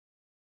week.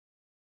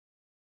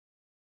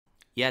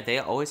 Yeah, they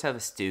always have a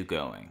stew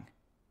going,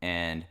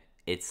 and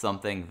it's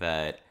something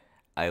that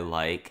I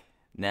like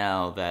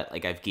now that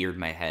like I've geared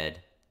my head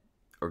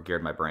or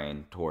geared my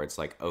brain towards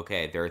like,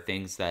 okay, there are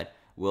things that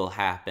will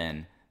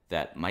happen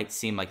that might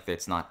seem like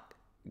it's not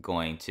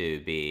going to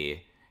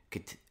be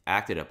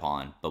acted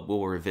upon, but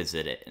we'll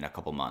revisit it in a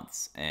couple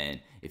months. And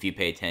if you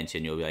pay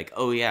attention, you'll be like,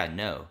 oh yeah,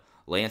 no,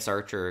 Lance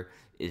Archer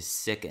is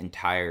sick and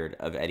tired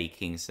of Eddie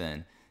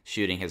Kingston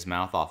shooting his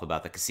mouth off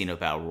about the Casino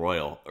Battle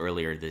Royal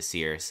earlier this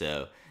year,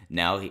 so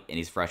now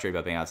he's frustrated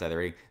about being outside the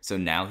ring. So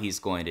now he's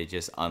going to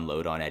just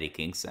unload on Eddie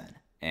Kingston.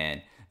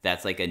 And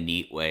that's like a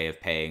neat way of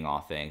paying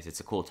off things. It's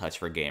a cool touch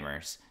for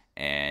gamers.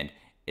 And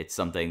it's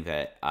something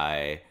that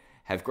I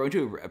have grown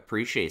to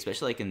appreciate,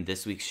 especially like in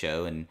this week's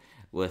show. And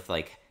with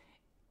like,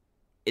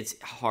 it's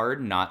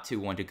hard not to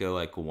want to go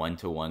like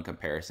 1-to-1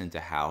 comparison to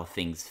how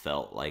things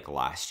felt like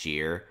last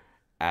year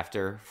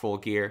after Full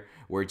Gear,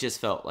 where it just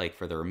felt like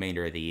for the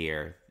remainder of the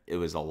year, it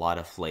was a lot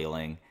of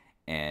flailing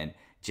and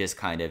just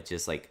kind of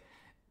just like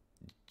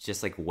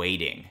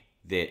waiting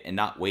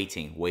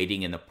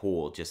waiting in the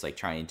pool, just like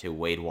trying to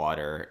wade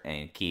water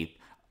and keep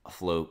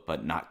afloat,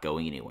 but not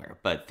going anywhere.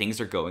 But things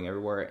are going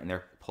everywhere, and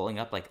they're pulling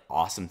up like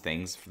awesome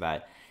things for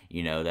that,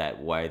 that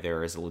why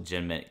there is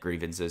legitimate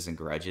grievances and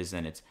grudges,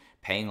 and it's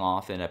paying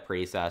off in a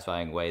pretty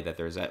satisfying way that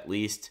there's at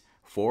least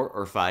 4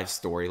 or 5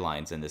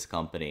 storylines in this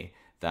company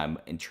that I'm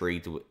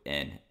intrigued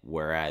in,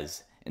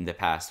 whereas in the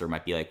past there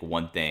might be like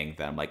one thing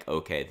that I'm like,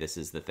 okay, this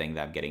is the thing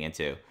that I'm getting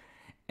into.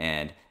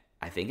 And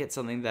I think it's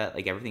something that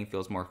like everything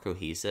feels more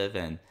cohesive,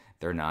 and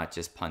they're not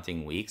just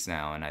punting weeks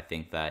now. And I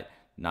think that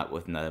not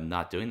with them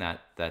not doing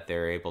that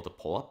they're able to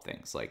pull up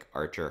things like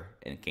Archer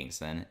and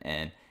Kingston,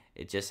 and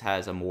it just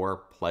has a more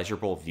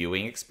pleasurable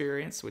viewing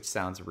experience, which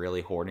sounds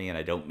really horny, and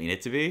I don't mean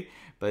it to be,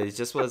 but it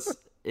just was.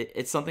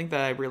 It's something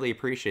that I really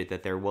appreciate,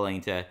 that they're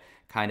willing to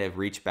kind of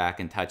reach back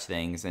and touch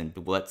things and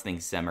let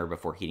things simmer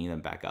before heating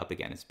them back up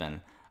again. It's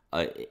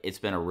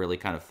been a really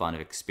kind of fun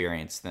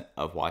experience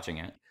of watching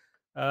it.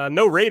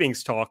 No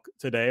ratings talk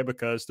today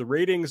because the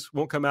ratings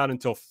won't come out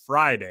until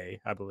Friday,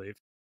 I believe.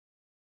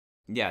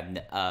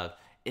 Yeah,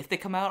 if they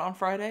come out on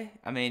Friday,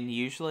 I mean,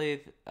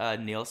 usually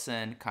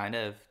Nielsen kind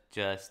of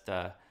just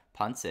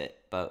punts it,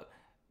 but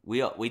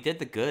we did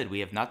the good.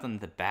 We have not done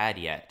the bad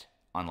yet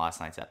on last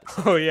night's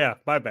episode. Oh yeah,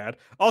 my bad.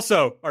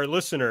 Also, our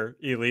listener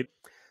elite,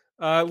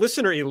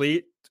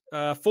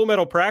 Full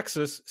Metal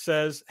Praxis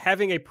says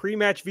having a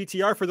pre-match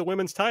VTR for the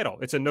women's title.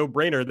 It's a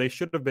no-brainer. They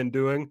should have been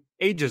doing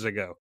ages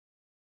ago.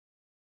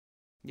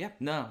 Yeah,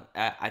 no,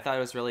 I thought it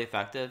was really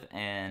effective,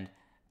 and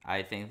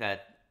I think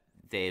that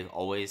they've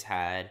always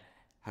had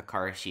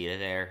Hikaru Shida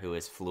there, who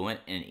is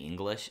fluent in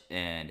English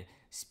and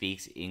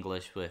speaks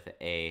English with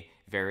a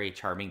very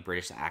charming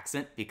British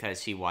accent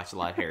because she watched a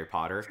lot of Harry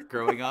Potter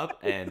growing up,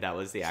 and that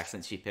was the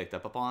accent she picked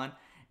up upon.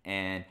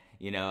 And,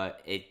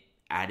 it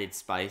added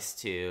spice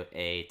to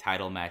a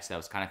title match that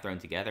was kind of thrown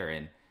together,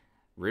 and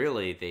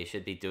really they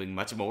should be doing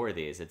much more of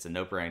these. It's a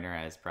no-brainer,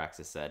 as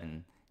Praxis said,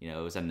 and it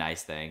was a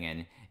nice thing,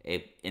 and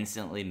it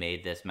instantly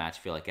made this match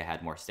feel like it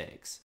had more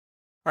stakes.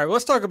 All right, well,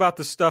 let's talk about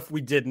the stuff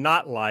we did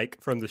not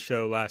like from the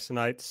show last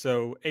night.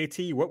 So, AT,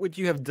 what would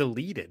you have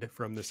deleted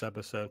from this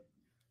episode?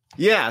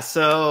 Yeah,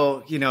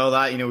 so we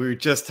were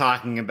just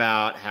talking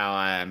about how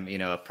I'm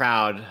a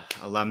proud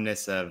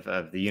alumnus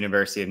of the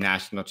University of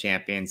National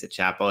Champions at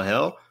Chapel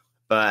Hill,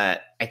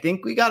 but I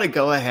think we got to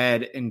go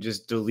ahead and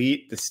just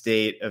delete the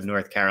state of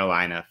North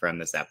Carolina from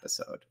this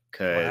episode,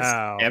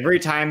 because every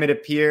time it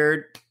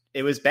appeared,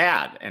 it was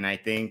bad, and I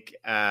think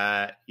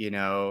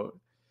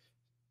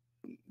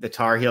the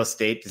Tar Heel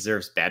state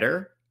deserves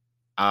better.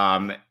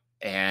 And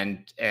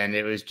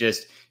it was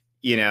just,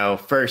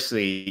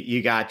 firstly,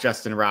 you got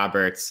Justin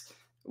Roberts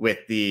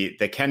with the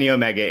Kenny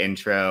Omega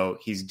intro.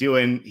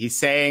 He's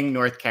saying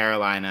North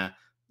Carolina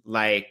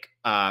like,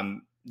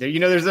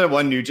 there's that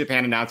one New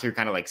Japan announcer who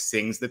kind of like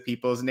sings the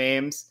people's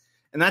names.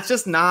 And that's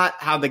just not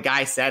how the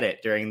guy said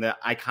it during the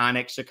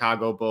iconic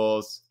Chicago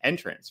Bulls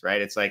entrance,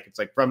 right? It's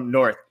like from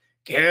North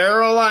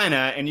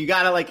Carolina, and you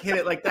got to like hit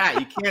it like that.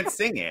 You can't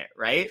sing it,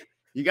 right?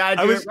 You got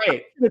to do it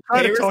right.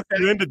 I to talk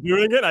you into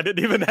doing it. I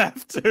didn't even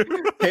have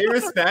to. Pay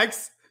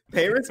respects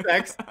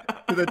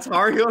to the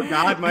Tar Heel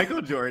god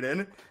Michael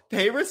Jordan.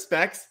 Pay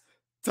respects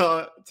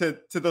to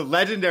the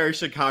legendary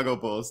Chicago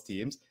Bulls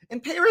teams,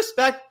 and pay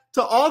respect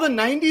to all the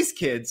 90s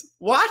kids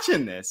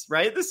watching this,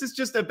 right? This is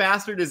just a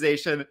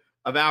bastardization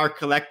of our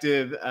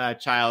collective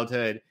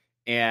childhood.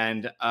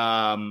 And,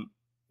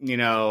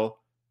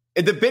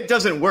 the bit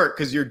doesn't work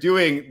because you're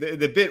doing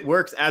the bit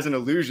works as an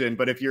illusion,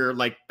 but if you're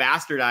like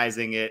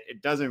bastardizing it,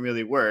 it doesn't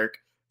really work.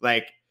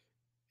 Like,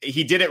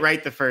 he did it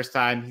right the first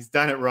time. He's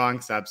done it wrong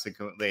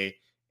subsequently.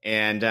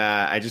 And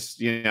I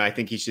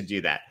think he should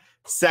do that.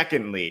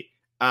 Secondly,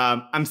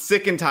 I'm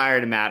sick and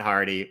tired of Matt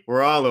Hardy.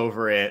 We're all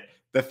over it.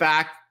 The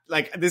fact,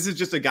 like, this is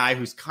just a guy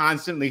who's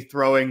constantly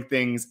throwing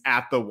things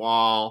at the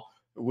wall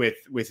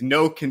with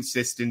no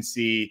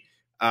consistency.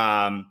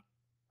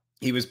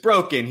 He was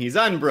broken. He's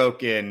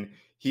unbroken.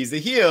 He's a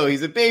heel.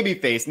 He's a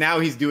babyface. Now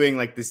he's doing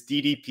like this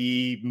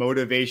DDP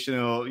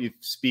motivational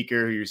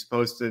speaker who you're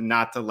supposed to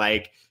not to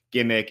like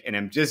gimmick. And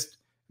I'm just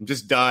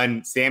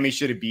done. Sammy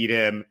should have beat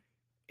him.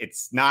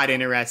 It's not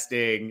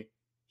interesting.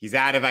 He's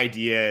out of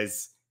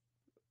ideas.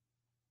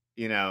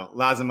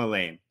 Lazima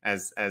lane,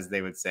 as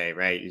they would say,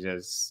 right? You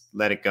just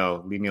let it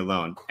go. Leave me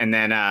alone. And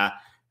then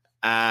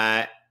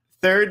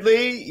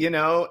thirdly,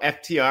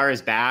 FTR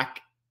is back.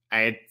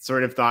 I had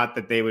sort of thought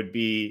that that would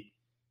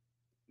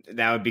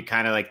be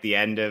kind of like the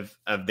end of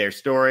their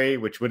story,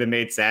 which would have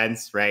made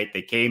sense, right?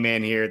 They came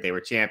in here, they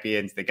were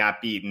champions, they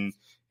got beaten.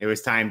 It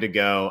was time to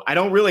go. I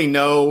don't really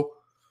know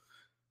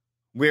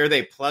where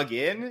they plug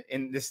in.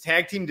 And this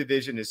tag team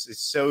division is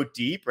so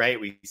deep, right?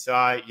 We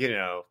saw,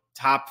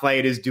 Top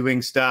Flight is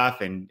doing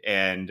stuff, and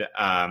the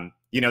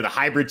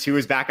Hybrid 2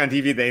 is back on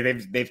TV.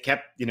 They've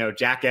kept,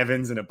 Jack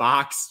Evans in a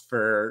box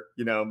for,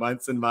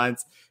 months and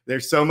months.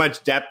 There's so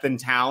much depth and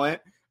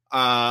talent.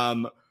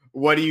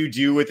 What do you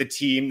do with a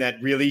team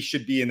that really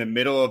should be in the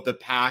middle of the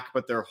pack,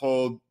 but their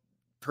whole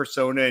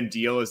persona and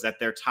deal is that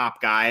they're top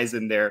guys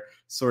and they're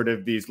sort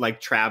of these like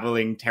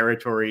traveling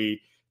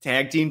territory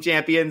tag team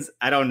champions?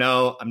 I don't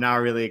know. I'm not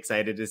really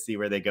excited to see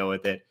where they go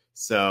with it.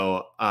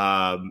 So,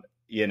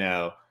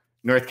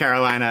 North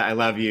Carolina, I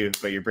love you,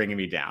 but you're bringing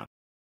me down.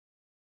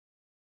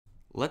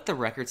 Let the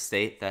record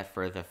state that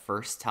for the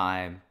first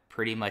time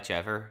pretty much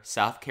ever,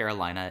 South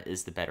Carolina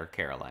is the better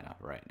Carolina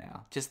right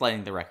now. Just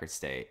letting the record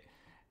state.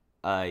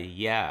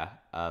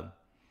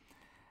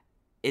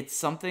 It's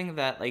something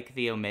that, like,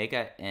 the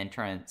Omega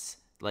entrance,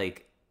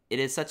 like, it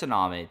is such an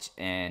homage,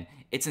 and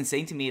it's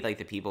insane to me, like,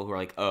 the people who are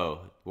like, oh,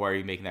 why are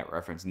you making that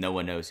reference? No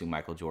one knows who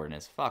Michael Jordan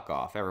is. Fuck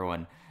off.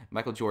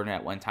 Michael Jordan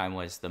at one time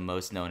was the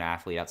most known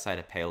athlete outside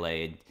of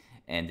Pele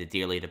and the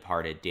dearly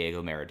departed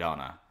Diego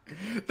Maradona.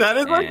 That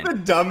is like the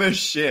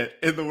dumbest shit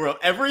in the world.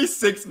 Every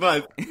 6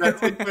 months,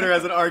 Wrestling Twitter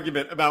has an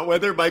argument about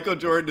whether Michael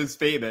Jordan is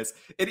famous.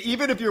 And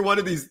even if you're one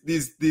of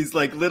these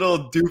like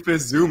little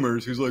doofus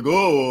Zoomers who's like,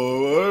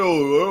 oh, I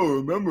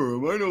don't remember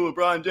him. I know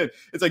LeBron James.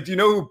 It's like, do you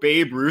know who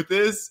Babe Ruth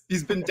is?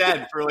 He's been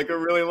dead for like a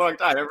really long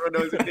time. Everyone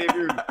knows who Babe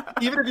Ruth is.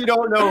 Even if you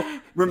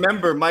don't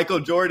remember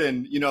Michael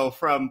Jordan,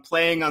 from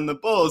playing on the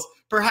Bulls,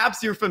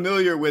 perhaps you're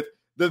familiar with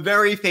the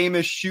very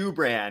famous shoe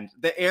brand,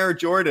 the Air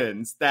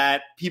Jordans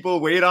that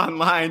people wait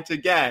online to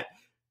get.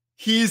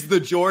 He's the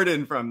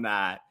Jordan from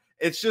that.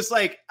 It's just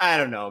like, I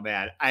don't know,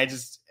 man.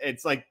 It's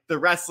like the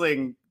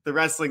wrestling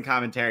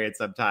commentary at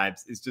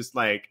sometimes is just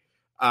like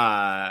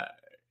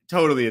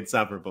totally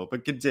insufferable,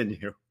 but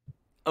continue.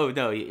 Oh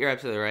no, you're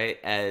absolutely right.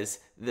 As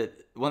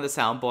one of the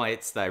sound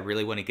bites that I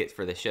really want to get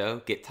for the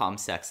show, get Tom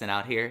Sexton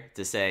out here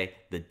to say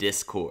the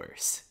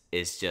discourse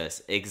is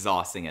just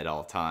exhausting at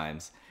all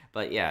times.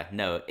 But yeah,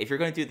 no, if you're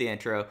going to do the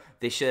intro,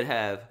 they should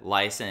have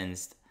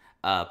licensed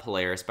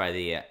Polaris by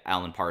the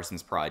Alan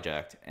Parsons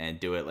Project and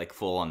do it like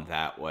full on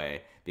that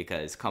way.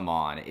 because come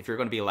on, if you're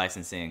going to be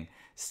licensing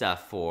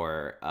stuff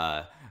for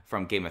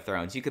from Game of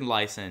Thrones, you can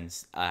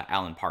license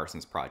Alan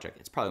Parsons' project.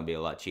 It's probably going to be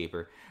a lot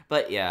cheaper.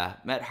 But yeah,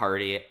 Matt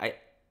Hardy,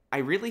 I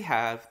really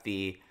have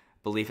the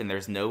belief, and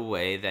there's no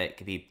way that it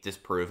could be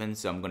disproven,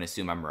 so I'm going to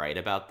assume I'm right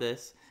about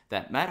this,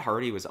 that Matt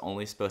Hardy was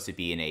only supposed to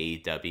be in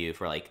AEW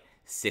for like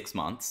 6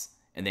 months,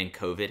 and then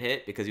COVID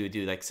hit because he would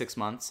do like 6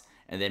 months,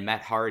 and then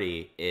Matt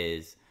Hardy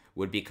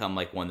would become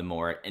like one of the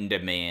more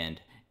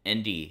in-demand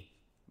indie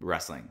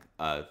wrestling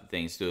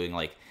things, doing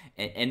like,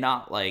 and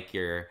not like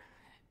your,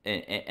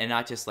 and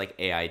not just like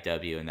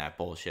AIW and that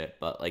bullshit,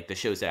 but like the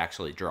shows that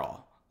actually draw.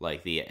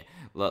 Like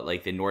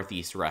the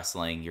Northeast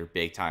wrestling, your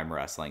big time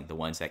wrestling, the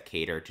ones that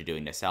cater to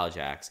doing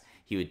nostalgia acts.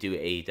 He would do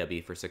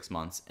AEW for 6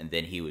 months, and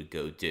then he would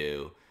go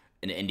do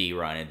an indie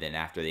run, and then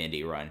after the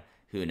indie run,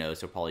 who knows?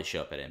 He'll probably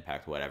show up at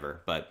Impact,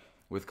 whatever. But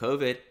with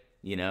COVID,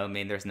 you know, I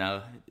mean, there's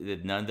none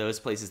of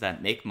those places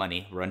that make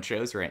money run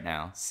shows right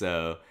now.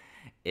 So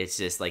it's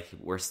just like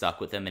we're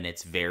stuck with them, and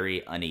it's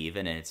very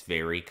uneven, and it's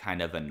very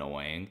kind of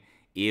annoying.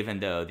 Even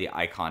though the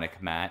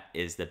iconic Matt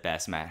is the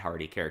best Matt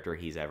Hardy character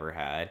he's ever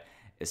had.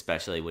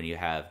 Especially when you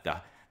have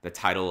the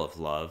title of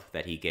love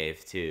that he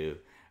gave to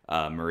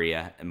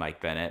Maria and Mike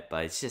Bennett.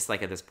 But it's just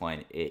like at this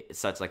point, it's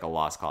such like a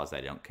lost cause that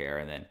I don't care.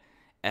 And then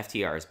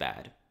FTR is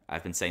bad.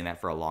 I've been saying that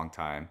for a long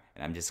time.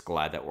 And I'm just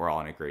glad that we're all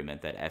in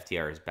agreement that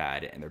FTR is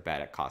bad and they're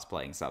bad at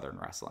cosplaying Southern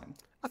wrestling.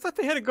 I thought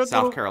they had a good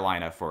South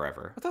Carolina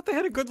forever. I thought they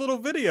had a good little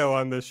video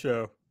on this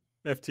show,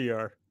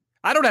 FTR.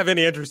 I don't have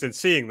any interest in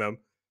seeing them,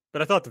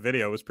 but I thought the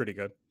video was pretty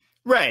good.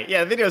 Right.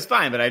 Yeah, the video's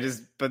fine,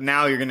 but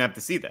now you're going to have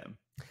to see them.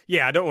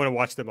 Yeah, I don't want to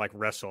watch them like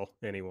wrestle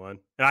anyone,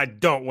 and I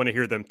don't want to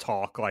hear them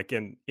talk like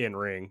in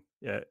ring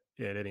yet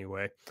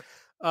anyway.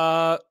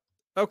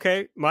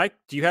 Okay, Mike,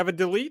 do you have a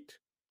delete?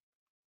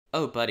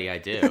 Oh, buddy, I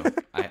do.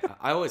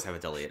 I always have a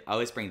delete. I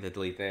always bring the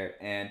delete there.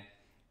 And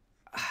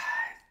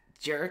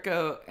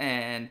Jericho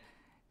and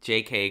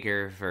Jake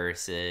Hager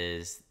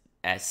versus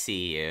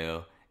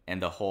SCU,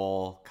 and the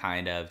whole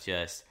kind of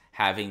just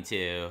having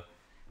to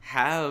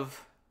have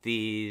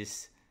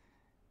this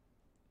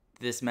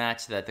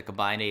match that the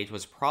combined age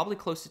was probably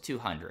close to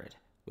 200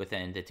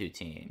 within the two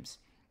teams.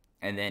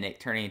 And then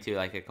it turning into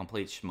like a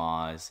complete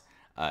schmoz,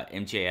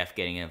 MJF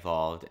getting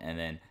involved. And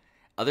then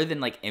other than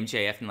like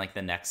MJF in like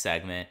the next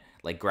segment,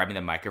 like grabbing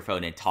the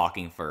microphone and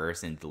talking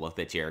first and the look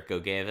that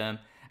Jericho gave him,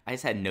 I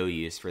just had no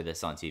use for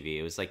this on TV.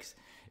 It was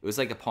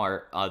like a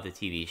part of the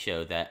TV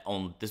show that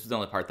this was the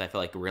only part that I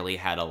felt like really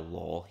had a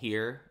lull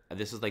here.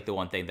 This was like the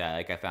one thing that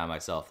like I found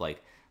myself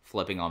like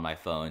flipping on my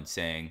phone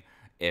saying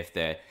if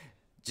the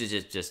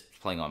just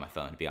playing on my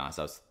phone, to be honest.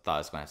 Thought I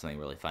was going to have something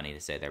really funny to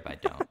say there, but I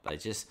don't.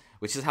 But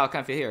which is how I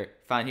kind of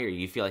find here.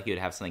 You feel like you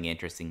would have something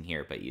interesting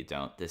here, but you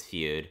don't. This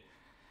feud,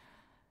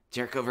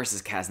 Jericho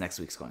versus Kaz next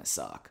week's going to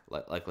suck.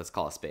 Like let's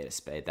call a spade a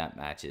spade. That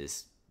match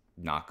is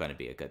not going to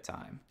be a good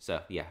time.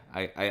 So yeah,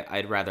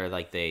 I'd rather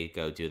like they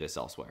go do this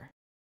elsewhere.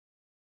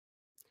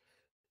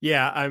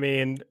 Yeah, I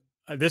mean,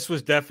 this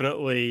was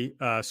definitely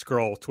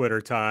scroll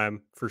Twitter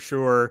time for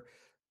sure.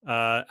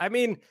 I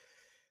mean,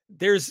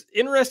 there's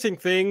interesting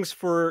things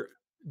for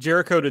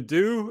Jericho to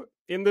do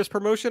in this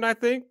promotion, I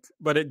think,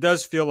 but it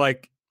does feel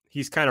like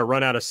he's kind of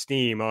run out of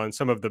steam on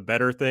some of the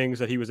better things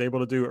that he was able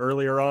to do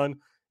earlier on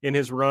in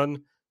his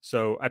run.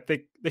 So I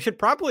think they should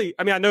probably,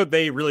 I mean, I know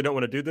they really don't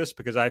want to do this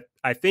because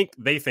I think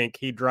they think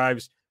he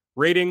drives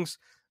ratings,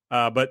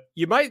 but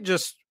you might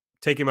just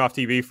take him off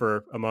TV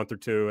for a month or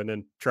two and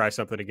then try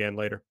something again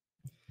later.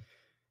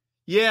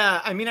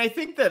 Yeah, I mean, I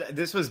think that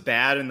this was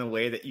bad in the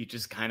way that you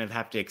just kind of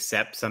have to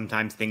accept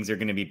sometimes things are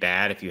going to be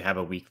bad if you have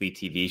a weekly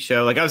TV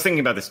show. Like I was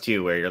thinking about this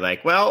too, where you're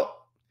like,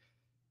 well,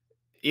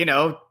 you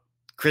know,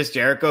 Chris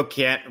Jericho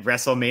can't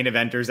wrestle main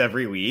eventers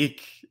every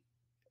week.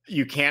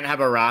 You can't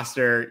have a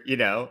roster, you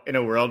know, in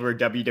a world where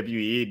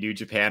WWE and New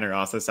Japan are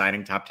also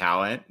signing top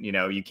talent. You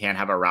know, you can't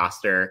have a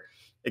roster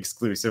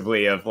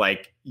exclusively of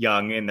like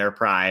young in their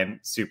prime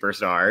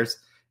superstars.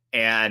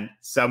 And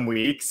some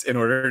weeks, in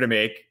order to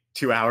make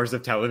 2 hours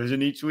of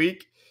television each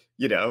week,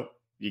 you know,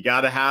 you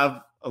got to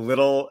have a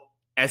little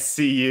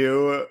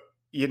SCU,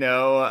 you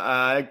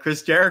know,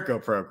 Chris Jericho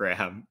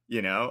program,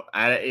 you know,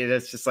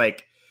 it's just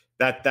like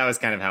that was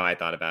kind of how I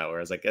thought about it, where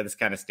I was like, this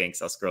kind of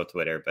stinks. I'll scroll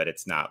Twitter, but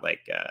it's not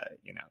like,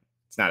 you know,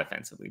 it's not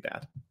offensively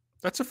bad.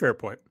 That's a fair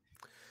point.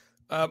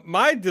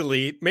 My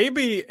delete,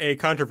 maybe a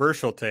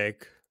controversial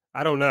take.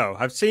 I don't know.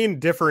 I've seen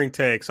differing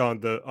takes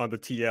on the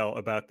TL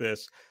about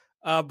this,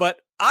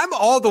 but I'm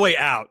all the way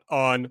out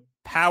on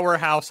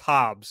Powerhouse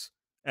Hobbs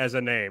as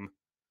a name.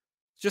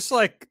 Just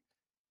like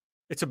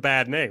it's a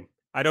bad name.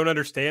 I don't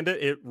understand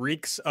it. It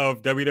reeks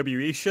of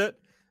WWE shit,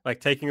 like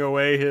taking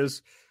away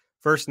his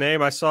first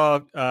name. I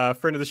saw a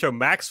friend of the show,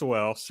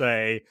 Maxwell,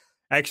 say,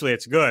 actually,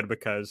 it's good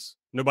because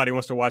nobody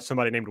wants to watch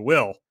somebody named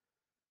Will.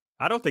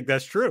 I don't think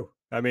that's true.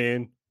 I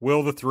mean,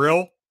 Will the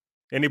Thrill?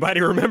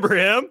 Anybody remember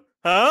him?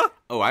 Huh?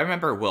 Oh, I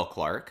remember Will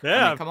Clark.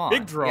 Yeah, I mean, come on.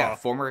 big draw. Yeah,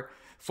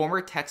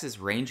 former Texas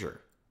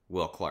Ranger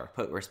Will Clark.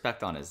 Put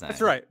respect on his name.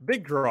 That's right.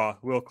 Big draw,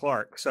 Will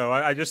Clark. So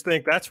I just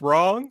think that's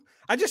wrong.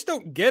 I just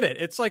don't get it.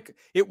 It's like,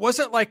 it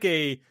wasn't like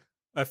a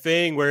a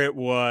thing where it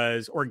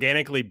was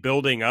organically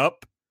building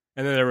up,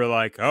 and then they were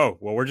like, oh,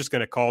 well, we're just going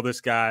to call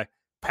this guy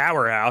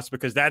Powerhouse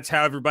because that's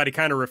how everybody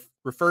kind of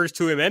refers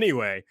to him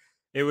anyway.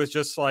 It was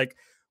just like,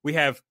 we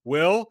have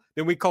Will,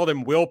 then we called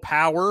him Will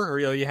Power, or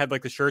you had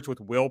like the shirts with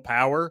Will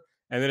Power,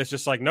 and then it's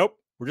just like, nope,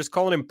 we're just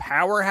calling him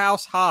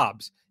Powerhouse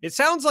Hobbs. It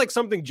sounds like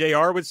something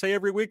JR would say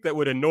every week that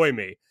would annoy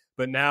me,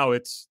 but now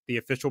it's the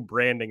official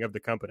branding of the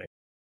company.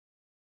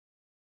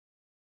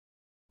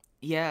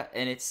 Yeah,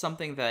 and it's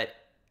something that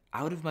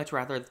I would have much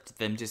rather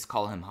them just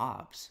call him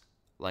Hobbs.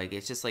 Like,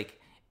 it's just like,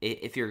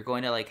 if you're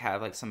going to like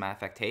have like some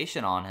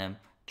affectation on him,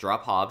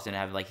 drop Hobbs and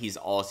have like he's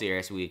all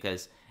serious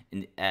because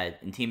in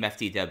Team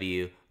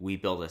FTW we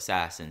build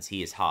assassins.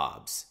 He is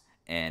Hobbs,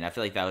 and I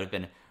feel like that would have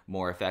been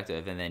more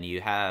effective. And then you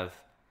have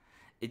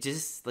it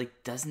just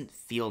like doesn't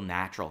feel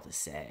natural to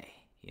say,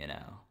 you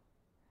know.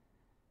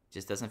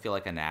 Just doesn't feel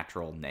like a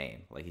natural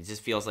name. Like it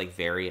just feels like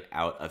very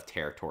out of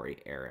territory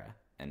era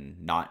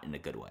and not in a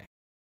good way.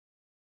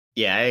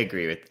 Yeah, I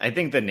agree I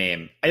think the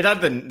name, I thought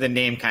the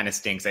name kind of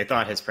stinks. I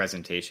thought his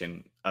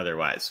presentation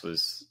otherwise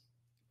was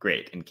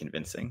great and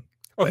convincing.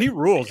 Oh, he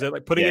rules it.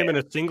 Like putting him in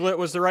a singlet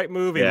was the right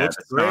move. He looks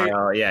great.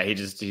 Yeah,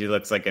 he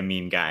looks like a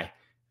mean guy.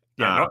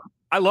 Yeah, no,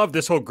 I love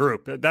this whole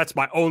group. That's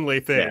my only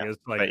thing is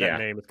like that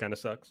name. It kind of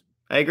sucks.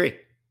 I agree.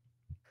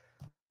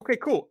 Okay,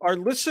 cool. Our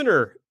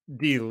listener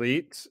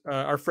delete,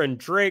 our friend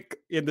Drake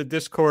in the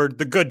Discord,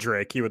 the good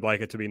Drake, he would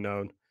like it to be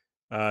known.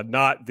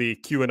 Not the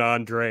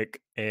QAnon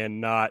Drake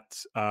and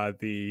not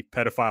the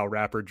pedophile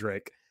rapper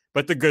Drake,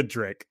 but the good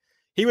Drake.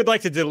 He would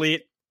like to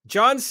delete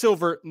John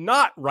Silver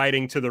not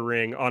riding to the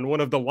ring on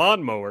one of the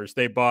lawnmowers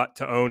they bought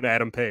to own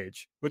Adam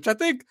Page, which I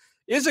think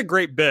is a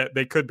great bit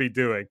they could be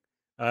doing.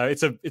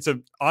 It's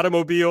an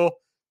automobile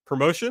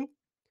promotion,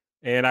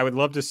 and I would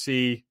love to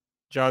see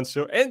John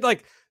Silver and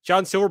like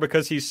John Silver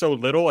because he's so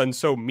little and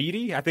so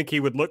meaty. I think he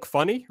would look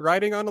funny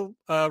riding on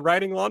a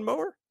riding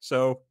lawnmower.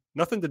 So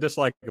nothing to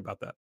dislike about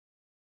that.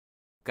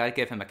 Got to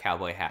give him a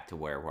cowboy hat to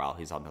wear while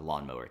he's on the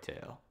lawnmower, too.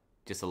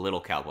 Just a little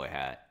cowboy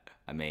hat.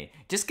 I mean,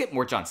 just get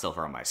more John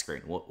Silver on my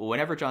screen.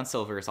 Whenever John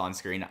Silver is on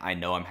screen, I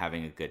know I'm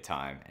having a good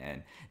time.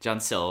 And John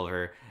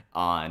Silver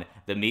on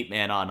the Meat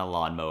Man on a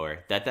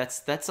lawnmower,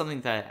 that's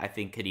something that I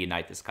think could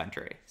unite this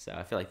country. So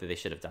I feel like that they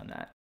should have done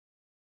that.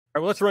 All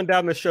right, well, let's run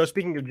down the show.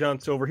 Speaking of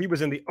John Silver, he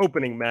was in the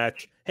opening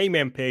match.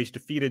 Heyman Page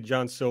defeated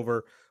John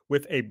Silver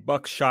with a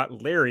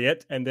buckshot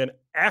lariat. And then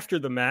after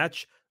the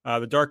match,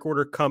 the Dark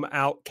Order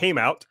came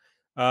out.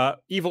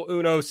 Evil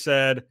Uno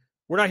said,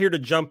 we're not here to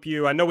jump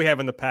you. I know we have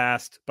in the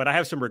past, but I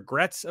have some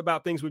regrets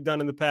about things we've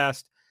done in the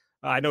past.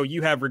 I know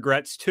you have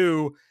regrets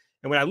too.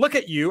 And when I look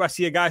at you, I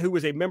see a guy who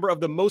was a member of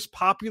the most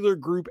popular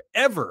group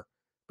ever.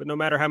 But no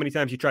matter how many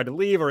times you tried to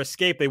leave or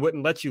escape, they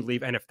wouldn't let you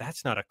leave. And if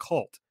that's not a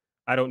cult,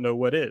 I don't know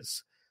what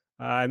is.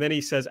 And then he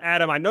says,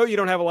 Adam, I know you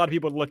don't have a lot of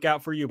people to look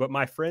out for you, but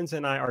my friends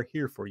and I are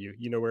here for you.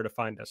 You know where to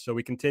find us. So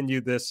we continue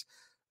this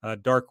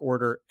Dark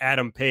Order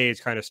Adam Page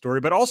kind of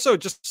story, but also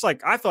just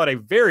like I thought a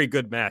very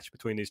good match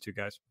between these two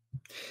guys.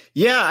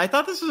 Yeah, I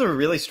thought this was a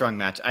really strong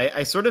match.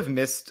 I sort of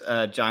missed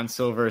John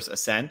Silver's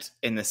ascent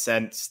in the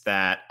sense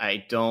that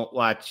I don't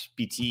watch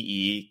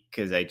BTE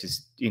because I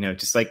just,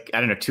 just like, I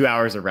don't know, 2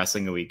 hours of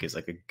wrestling a week is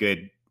like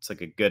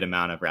a good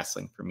amount of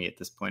wrestling for me at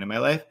this point in my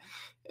life.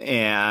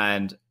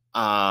 And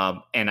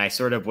I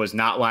sort of was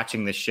not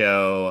watching the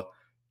show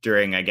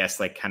during, I guess,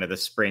 like kind of the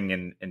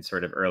spring and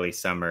sort of early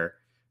summer.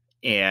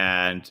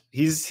 And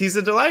he's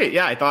a delight.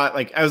 Yeah,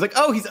 I was like,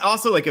 oh, he's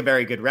also like a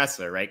very good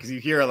wrestler, right? Because you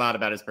hear a lot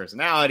about his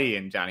personality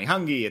and Johnny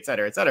Hungy, et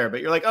cetera, et cetera.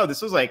 But you're like, oh,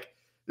 this was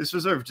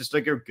sort of just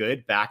like a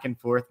good back and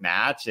forth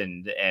match,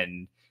 and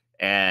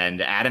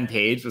Adam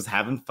Page was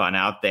having fun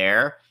out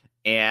there,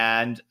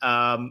 and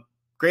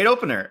great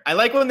opener. I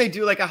like when they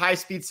do like a high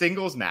speed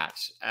singles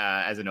match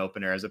as an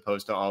opener, as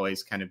opposed to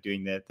always kind of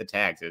doing the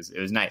tags. It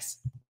was nice.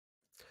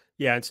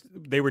 Yeah,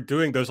 they were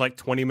doing those like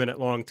 20-minute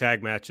long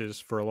tag matches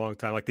for a long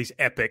time, like these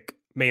epic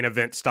main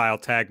event style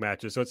tag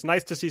matches. So it's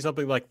nice to see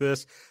something like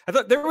this. I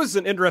thought there was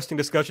an interesting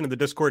discussion in the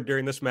Discord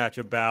during this match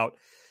about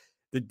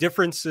the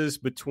differences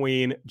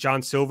between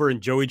John Silver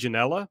and Joey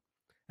Janela,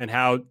 and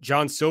how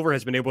John Silver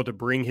has been able to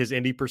bring his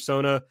indie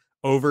persona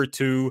over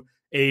to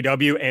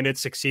AEW and it's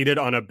succeeded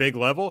on a big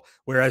level,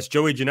 whereas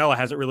Joey Janela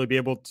hasn't really been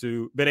able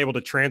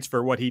to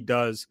transfer what he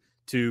does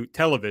to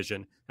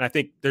television. And I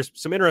think there's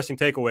some interesting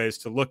takeaways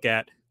to look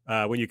at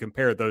when you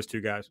compare those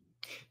two guys.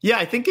 Yeah,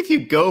 I think if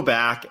you go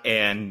back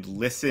and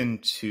listen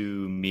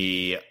to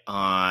me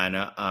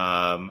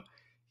on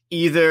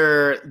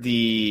either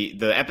the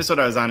episode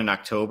I was on in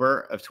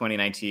October of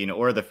 2019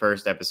 or the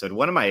first episode,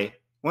 one of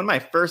my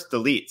first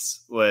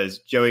deletes was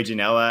Joey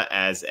Janela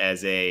as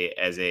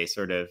a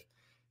sort of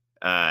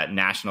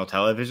national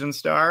television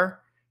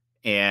star,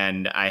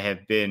 and I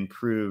have been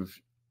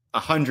proved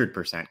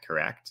 100%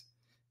 correct.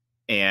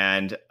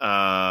 And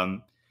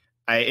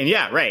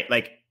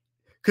like,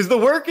 because the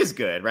work is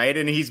good, right?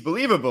 And he's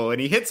believable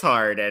and he hits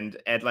hard and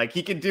like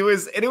he could do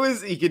his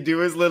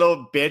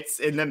little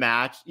bits in the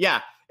match. Yeah.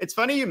 It's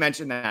funny you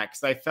mentioned that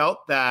because I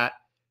felt that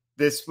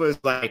this was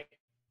like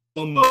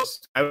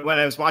almost, when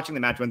I was watching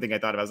the match, one thing I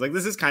thought about was like,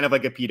 this is kind of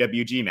like a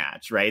PWG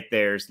match, right?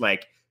 There's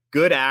like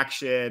good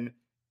action.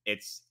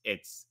 There's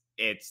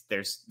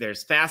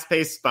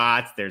fast-paced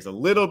spots. There's a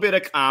little bit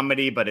of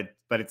comedy, but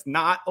it's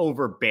not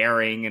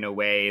overbearing in a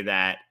way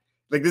that,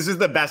 like, this is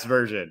the best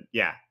version,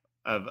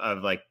 of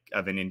an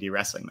indie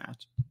wrestling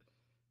match.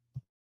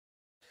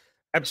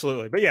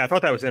 Absolutely. But yeah, I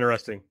thought that was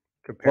interesting.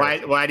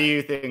 Why do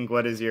you think,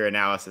 what is your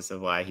analysis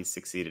of why he's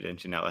succeeded and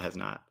Janela has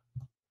not?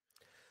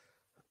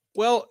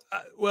 Well,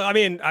 I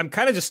mean, I'm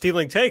kind of just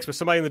stealing takes, but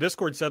somebody in the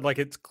Discord said, like,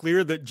 it's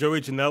clear that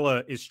Joey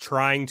Janela is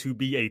trying to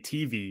be a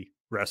TV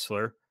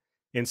wrestler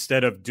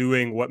instead of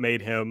doing what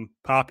made him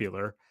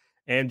popular.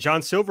 And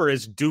John Silver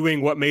is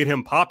doing what made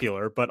him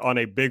popular, but on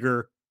a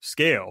bigger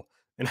scale.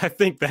 And I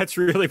think that's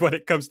really what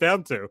it comes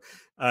down to.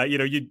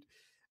 AEW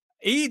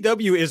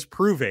is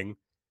proving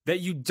that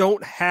you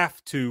don't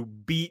have to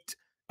beat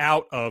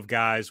out of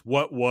guys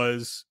what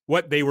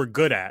they were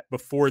good at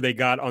before they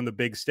got on the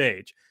big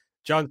stage.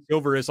 John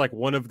Silver is like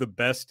one of the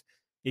best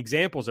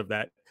examples of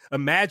that.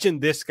 Imagine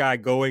this guy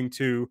going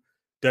to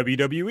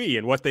WWE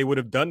and what they would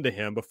have done to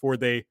him before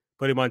they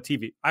put him on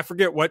TV. I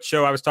forget what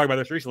show I was talking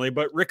about this recently,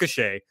 but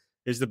Ricochet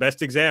is the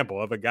best example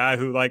of a guy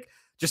who like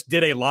just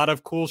did a lot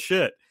of cool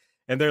shit.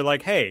 And they're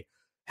like, hey,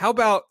 how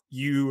about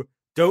you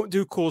don't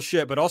do cool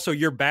shit, but also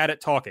you're bad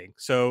at talking.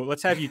 So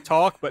let's have you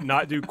talk, but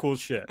not do cool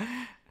shit.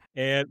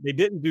 And they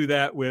didn't do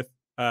that with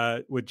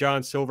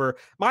John Silver.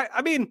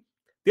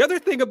 The other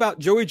thing about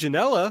Joey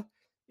Janela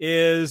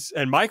is,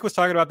 and Mike was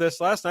talking about this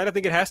last night, I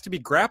think it has to be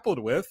grappled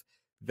with,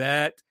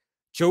 that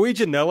Joey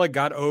Janela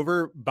got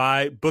over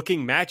by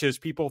booking matches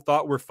people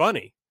thought were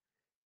funny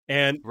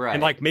and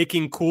like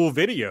making cool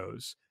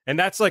videos. And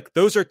that's like,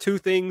 those are two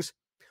things,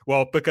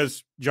 well,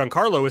 because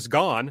Giancarlo is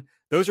gone,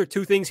 those are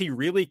two things he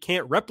really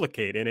can't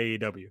replicate in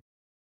AEW.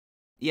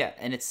 Yeah,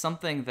 and it's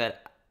something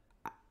that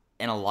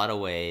in a lot of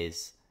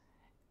ways,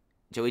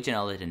 Joey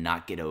Janela did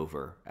not get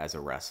over as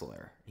a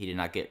wrestler. He did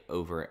not get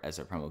over as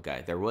a promo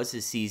guy. There was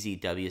his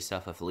CZW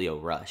stuff with Leo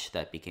Rush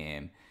that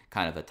became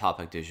kind of a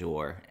topic du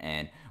jour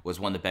and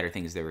was one of the better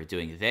things they were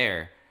doing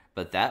there.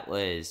 But that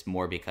was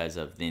more because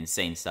of the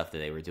insane stuff that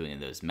they were doing in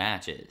those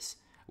matches.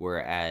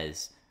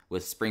 Whereas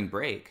with Spring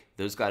Break,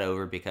 those got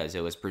over because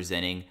it was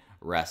presenting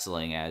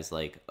wrestling as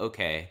like,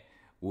 okay,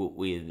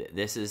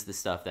 this is the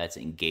stuff that's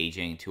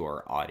engaging to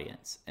our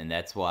audience. And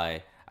that's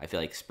why I feel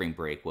like Spring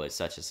Break was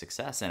such a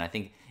success. And I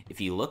think if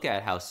you look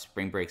at how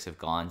Spring Breaks have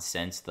gone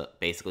since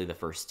basically the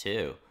first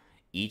two,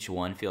 each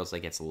one feels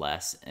like it's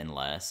less and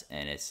less.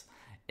 And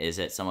is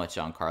it so much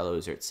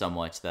Giancarlo, or it's so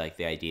much like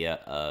the idea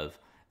of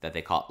that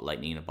they caught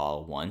lightning in a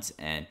bottle once,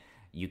 and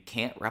you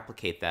can't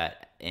replicate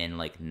that in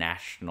like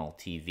national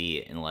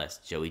TV unless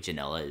Joey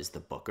Janela is the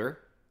booker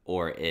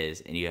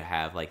and you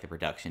have like the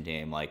production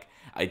team. Like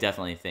I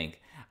definitely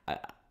think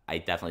that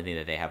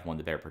they have one of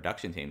the better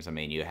production teams. I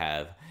mean,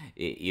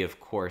 you of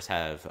course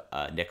have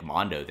Nick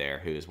Mondo there,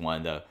 who is one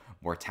of the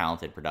more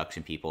talented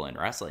production people in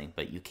wrestling,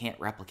 but you can't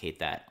replicate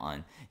that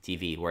on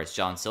TV. Whereas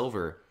John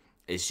Silver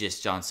is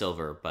just John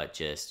Silver, but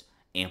just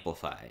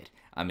amplified.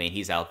 I mean,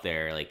 he's out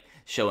there like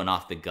showing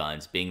off the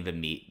guns, being the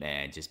meat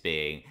man, just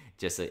being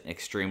just an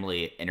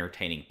extremely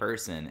entertaining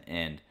person.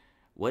 And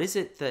what is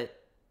it that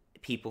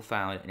people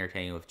found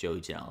entertaining with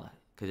Joey Janela?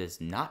 Because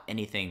it's not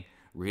anything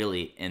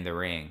really in the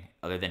ring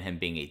other than him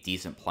being a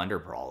decent plunder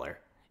brawler.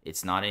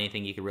 It's not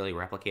anything you can really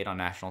replicate on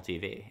national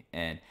TV.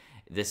 And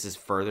this is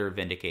further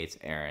vindicates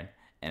Aaron.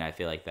 And I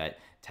feel like that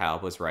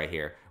Taube was right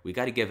here. We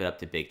got to give it up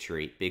to Big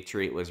Treat. Big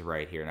Treat was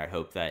right here. And I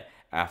hope that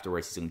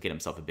afterwards he's going to get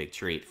himself a big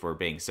treat for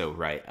being so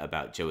right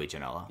about Joey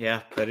Janela. Yeah,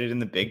 put it in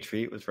the Big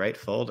Treat was right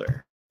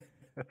folder.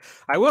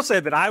 I will say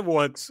that I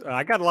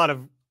got a lot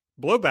of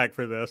blowback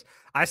for this.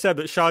 I said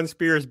that Sean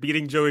Spears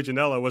beating Joey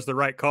Janela was the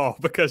right call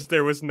because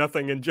there was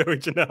nothing in Joey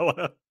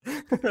Janela.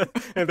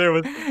 And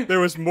there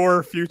was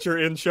more future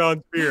in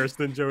Sean Spears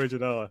than Joey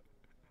Janela.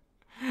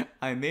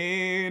 I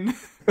mean,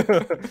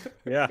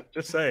 yeah,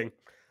 just saying.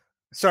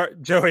 Sorry,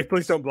 Joey,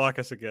 please don't block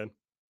us again.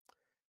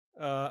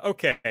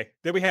 Okay.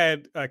 Then we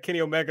had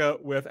Kenny Omega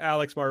with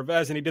Alex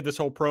Marvez, and he did this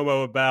whole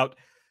promo about,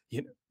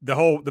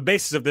 the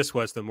basis of this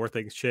was the more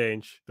things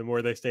change, the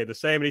more they stay the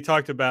same. And he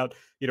talked about,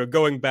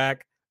 going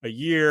back a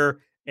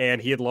year,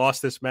 and he had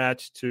lost this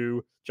match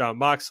to Jon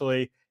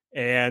Moxley,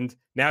 and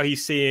now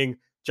he's seeing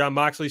Jon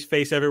Moxley's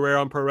face everywhere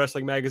on pro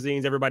wrestling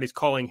magazines. Everybody's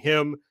calling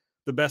him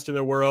the best in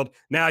the world.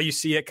 Now you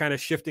see it kind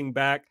of shifting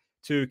back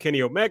to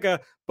Kenny Omega,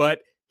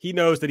 but he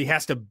knows that he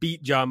has to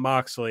beat Jon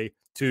Moxley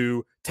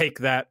to take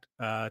that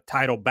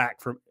title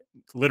back, from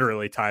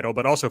literally title,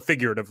 but also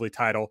figuratively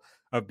title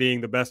of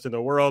being the best in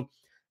the world.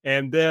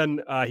 And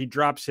then he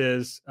drops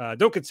his,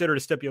 don't consider it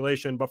a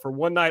stipulation, but for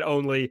one night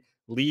only,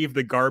 leave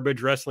the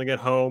garbage wrestling at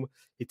home.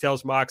 He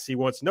tells Mox he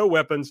wants no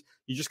weapons.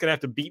 You're just going to have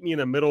to beat me in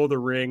the middle of the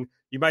ring.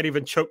 You might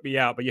even choke me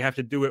out, but you have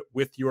to do it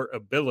with your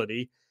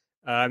ability.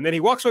 And then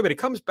he walks away, but he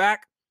comes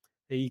back.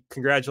 He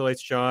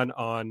congratulates John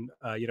on,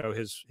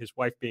 his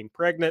wife being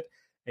pregnant.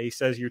 And he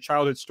says, your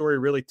childhood story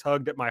really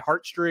tugged at my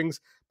heartstrings,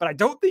 but I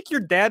don't think your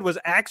dad was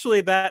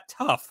actually that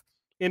tough.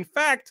 In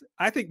fact,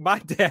 I think my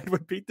dad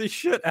would beat the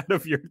shit out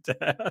of your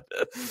dad.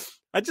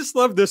 I just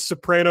love this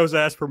Sopranos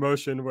ass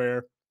promotion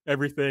where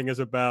everything is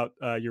about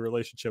your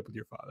relationship with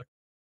your father.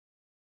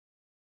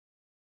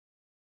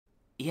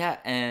 Yeah,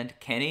 and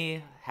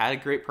Kenny had a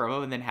great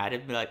promo and then had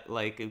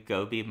him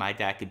go be my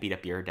dad could beat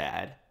up your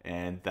dad,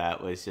 and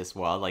that was just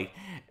wild. Like,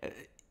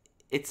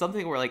 it's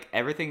something where like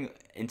everything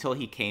until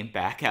he came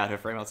back out of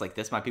frame, I was like,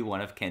 this might be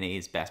one of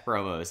Kenny's best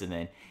promos, and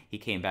then he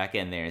came back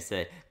in there and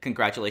said,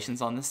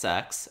 "Congratulations on the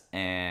sex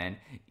and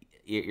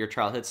your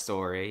childhood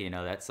story. You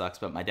know that sucks,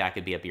 but my dad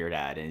could beat up your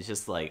dad." And it's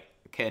just like,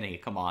 Kenny,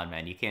 come on,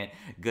 man, you can't.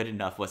 Good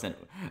enough wasn't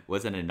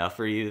enough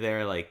for you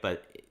there. Like,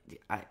 but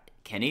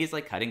Kenny is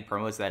like cutting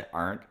promos that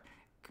aren't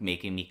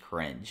making me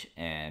cringe,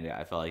 and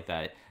I feel like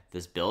that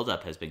this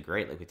build-up has been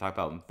great. Like we talked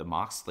about the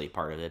Moxley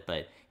part of it,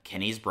 but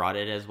Kenny's brought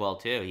it as well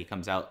too. He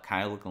comes out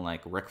kind of looking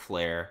like Ric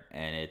Flair,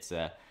 and it's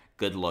a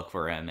good look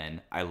for him,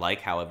 and I like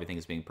how everything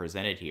is being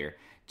presented here.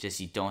 Just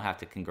you don't have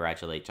to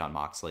congratulate Jon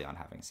Moxley on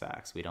having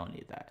sex. We don't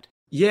need that.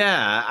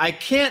 Yeah, I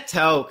can't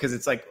tell because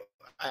it's like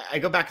I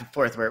go back and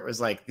forth where it was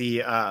like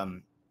the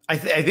I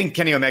think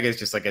Kenny Omega is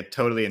just like a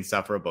totally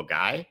insufferable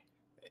guy.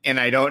 And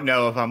I don't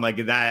know if I'm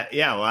like that.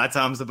 Yeah, well, that's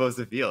how I'm supposed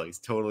to feel. He's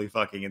totally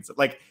fucking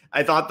like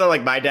I thought that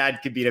like my dad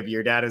could beat up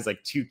your dad is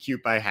like too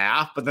cute by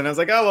half. But then I was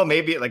like, oh well,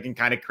 maybe like and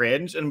kind of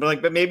cringe. And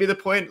but maybe the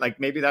point, like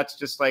maybe that's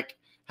just like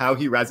how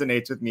he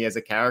resonates with me as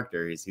a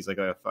character. He's like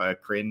a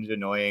cringe,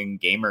 annoying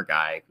gamer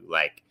guy who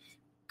like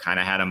kind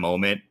of had a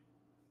moment,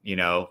 you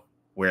know,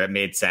 where it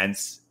made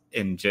sense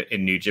in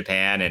New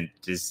Japan and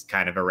just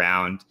kind of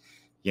around,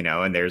 you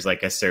know, and there's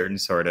like a certain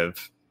sort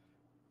of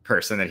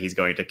person that he's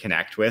going to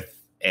connect with.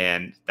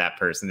 And that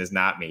person is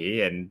not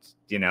me. And,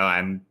 you know,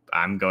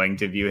 I'm going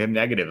to view him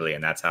negatively,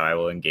 and that's how I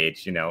will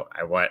engage. You know,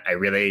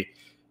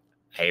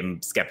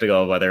 I'm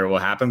skeptical of whether it will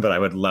happen, but I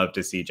would love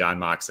to see Jon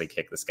Moxley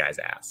kick this guy's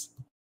ass.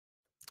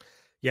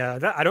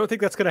 Yeah, I don't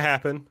think that's going to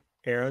happen,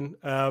 Aaron.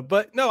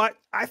 But no,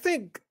 I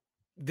think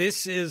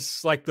this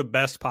is like the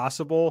best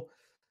possible,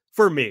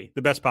 for me,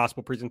 the best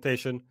possible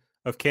presentation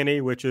of Kenny,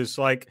 which is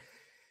like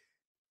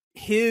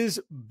his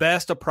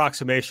best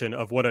approximation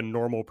of what a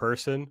normal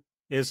person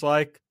is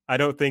like. I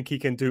don't think he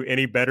can do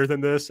any better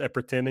than this at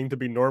pretending to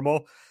be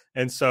normal.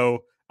 And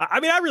so, I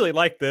mean, I really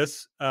like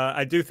this.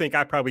 I do think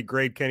I probably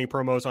grade Kenny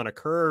promos on a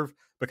curve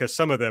because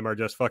some of them are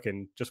just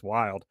fucking just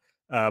wild.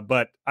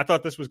 But I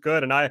thought this was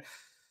good. And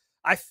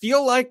I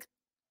feel like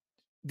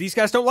these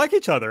guys don't like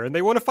each other and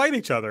they want to fight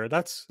each other.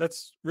 That's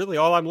really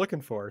all I'm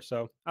looking for.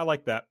 So I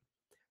like that.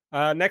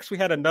 Next, we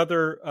had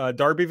another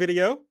Darby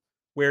video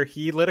where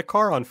he lit a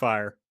car on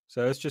fire.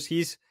 So it's just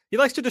he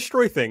likes to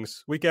destroy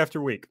things week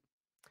after week.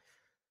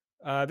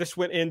 This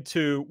went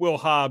into Will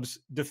Hobbs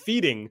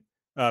defeating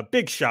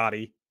Big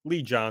Shotty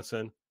Lee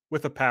Johnson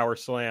with a power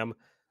slam.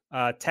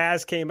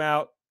 Taz came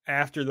out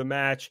after the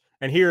match,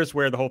 and here's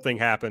where the whole thing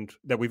happened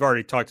that we've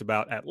already talked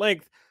about at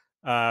length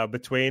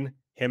between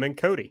him and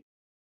Cody.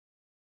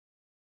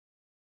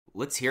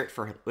 Let's hear it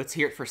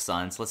for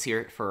Sons. Let's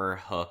hear it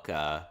for Hook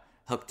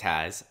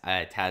Taz.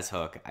 Taz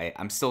Hook.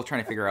 I'm still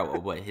trying to figure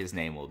out what his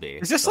name will be.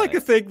 Is this like a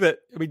thing that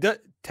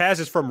Taz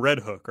is from Red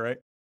Hook, right?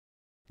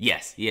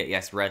 Yes.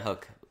 Red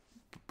Hook.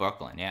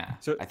 Brooklyn, yeah.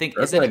 So I think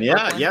Brooklyn,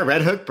 yeah,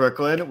 Red Hook,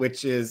 Brooklyn,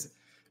 which is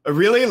a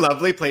really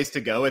lovely place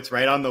to go. It's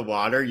right on the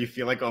water. You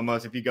feel like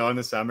almost if you go in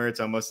the summer, it's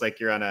almost like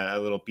you're on a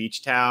little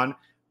beach town.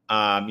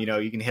 You know,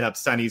 you can hit up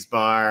Sunny's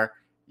Bar.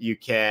 You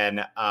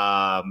can,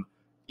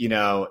 you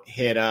know,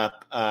 hit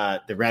up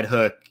the Red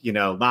Hook, you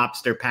know,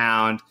 Lobster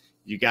Pound.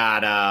 You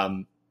got,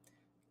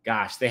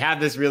 they have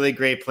this really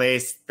great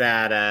place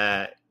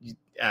that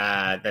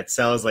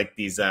sells like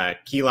these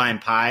key lime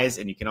pies,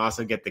 and you can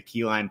also get the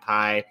key lime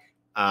pie.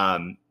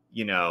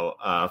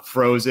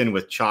 Frozen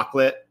with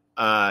chocolate,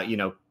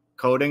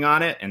 coating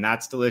on it. And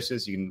that's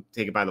delicious. You can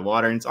take it by the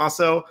water. And it's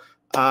also,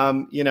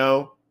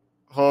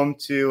 home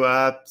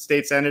to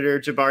State Senator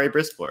Jabari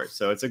Brisport.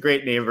 So it's a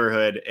great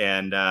neighborhood.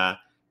 And,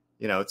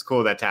 it's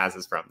cool that Taz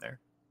is from there.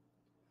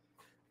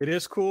 It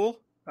is cool.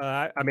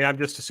 I mean, I'm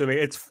just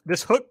assuming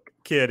this Hook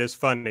kid is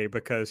funny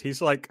because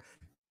he's like,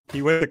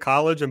 he went to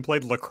college and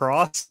played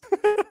lacrosse.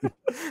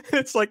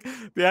 It's like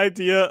the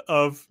idea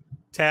of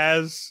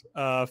Taz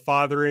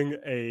fathering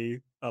a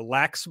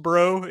lax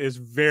bro is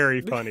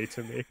very funny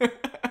to me.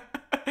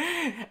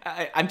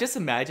 I'm just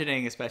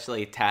imagining,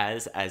 especially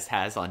Taz as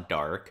Taz on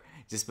Dark.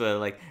 Just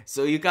like,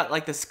 so you got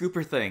like the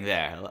scooper thing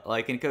there,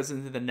 like, and it goes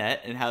into the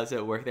net, and how does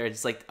it work there?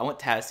 Just like, I want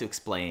Taz to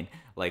explain,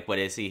 like, what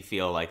does he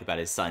feel like about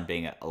his son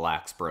being a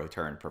lax bro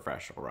turned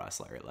professional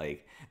wrestler?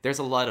 Like, there's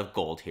a lot of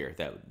gold here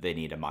that they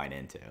need to mine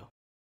into.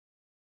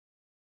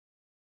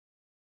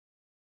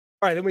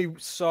 All right, then we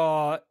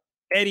saw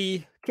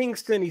Eddie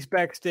Kingston. He's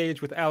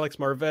backstage with Alex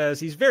Marvez.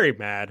 He's very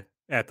mad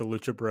at the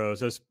Lucha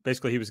Bros. As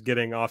basically he was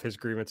getting off his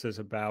grievances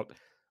about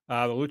the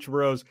Lucha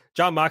Bros.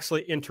 Jon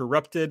Moxley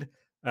interrupted,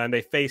 and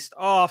they faced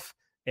off,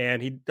 and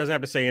he doesn't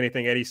have to say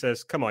anything. Eddie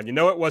says, come on, you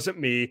know it wasn't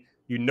me.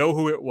 You know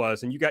who it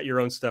was, and you got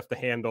your own stuff to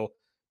handle,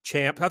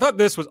 champ. I thought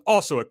this was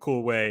also a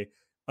cool way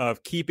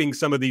of keeping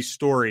some of these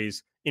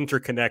stories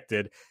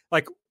interconnected.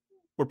 Like,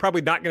 we're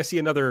probably not going to see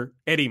another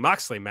Eddie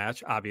Moxley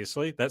match,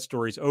 obviously. That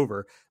story's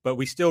over, but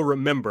we still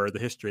remember the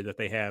history that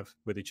they have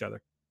with each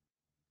other.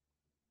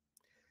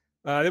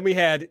 Then we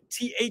had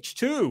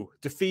TH2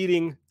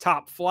 defeating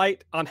Top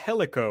Flight.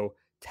 Angelico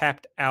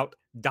tapped out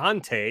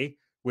Dante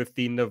with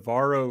the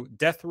Navarro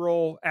death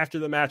roll. After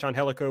the match,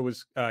 Angelico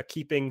was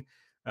keeping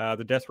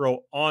the death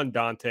roll on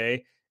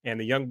Dante, and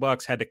the Young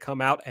Bucks had to come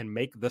out and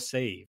make the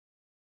save.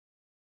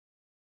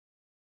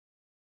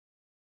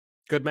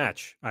 Good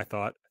match, I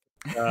thought.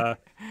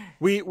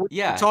 We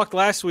talked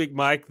last week,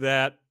 Mike,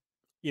 that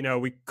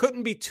we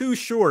couldn't be too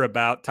sure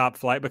about Top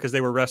Flight because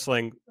they were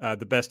wrestling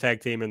the best tag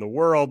team in the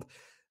world.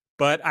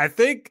 But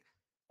they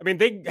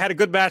had a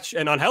good match,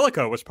 and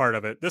Angelico was part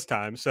of it this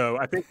time. So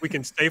I think we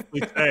can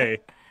safely say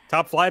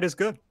Top Flight is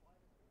good.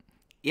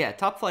 Yeah,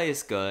 Top Flight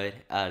is good.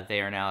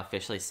 They are now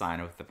officially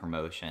signed with the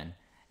promotion.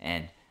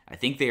 And I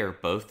think they are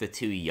both the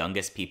two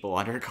youngest people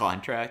under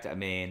contract. I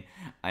mean,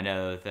 I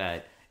know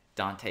that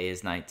Dante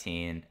is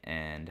 19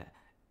 and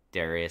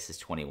Darius is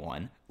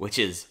 21, which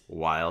is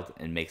wild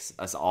and makes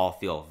us all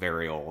feel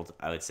very old,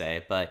 I would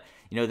say. But,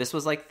 this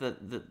was like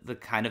the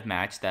kind of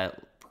match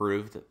that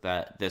proved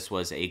that this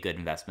was a good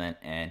investment,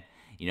 and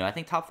I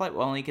think Top Flight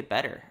will only get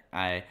better.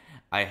 I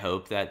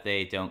hope that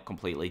they don't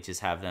completely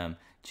just have them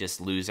just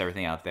lose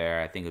everything out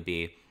there. I think it would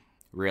be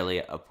really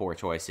a poor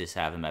choice to just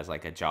have them as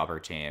like a jobber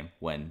team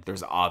when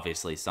there's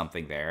obviously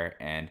something there.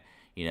 And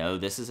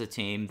this is a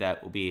team that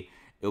it'll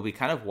be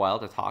kind of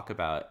wild to talk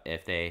about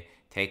if they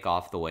take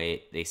off the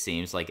way they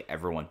seems like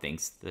everyone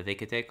thinks that they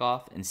could take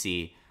off, and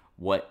see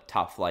what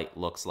Top Flight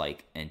looks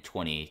like in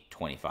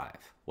 2025.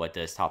 What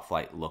does Top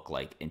Flight look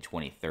like in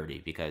 2030?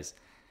 Because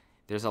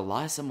there's a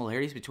lot of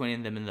similarities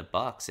between them and the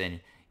Bucks. And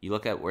you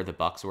look at where the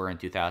Bucks were in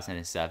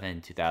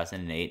 2007,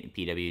 2008 in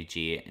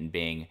PWG and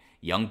being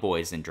young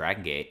boys in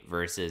Dragon Gate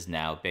versus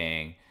now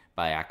being,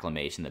 by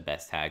acclamation, the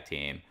best tag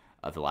team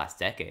of the last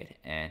decade.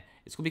 And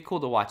it's going to be cool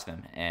to watch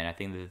them. And I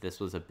think that this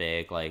was a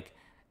big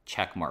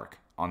check mark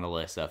on the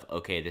list of,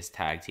 okay, this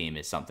tag team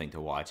is something to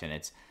watch. And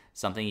it's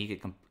something you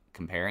could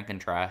compare and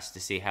contrast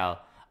to see how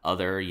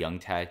other young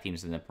tag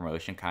teams in the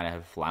promotion kind of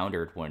have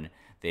floundered when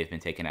they've been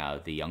taken out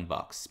of the Young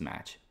Bucks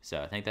match.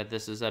 So I think that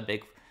this is a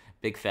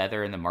big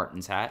feather in the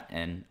Martin's hat,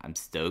 and I'm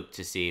stoked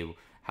to see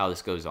how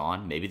this goes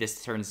on. Maybe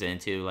this turns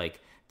into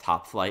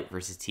Top Flight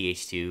versus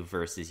TH2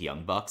 versus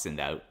Young Bucks, and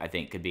that I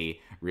think could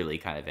be really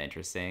kind of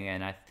interesting.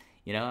 And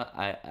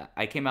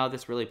I came out of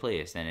this really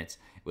pleased, and it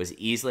was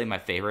easily my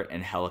favorite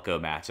Angelico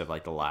match of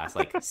the last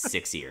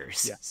 6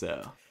 years. Yeah.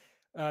 So.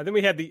 Then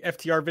we had the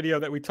FTR video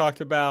that we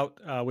talked about,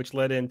 which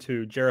led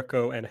into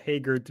Jericho and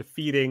Hager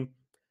defeating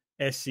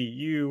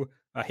SCU.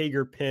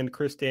 Hager pinned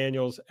Chris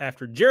Daniels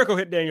after Jericho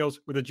hit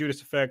Daniels with a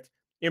Judas effect.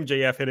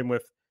 MJF hit him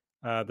with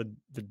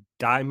the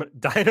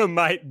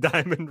Dynamite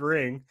Diamond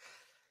Ring.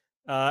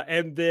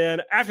 And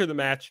then after the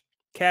match,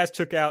 Kaz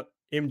took out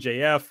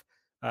MJF,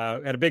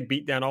 had a big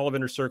beatdown, all of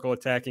Inner Circle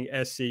attacking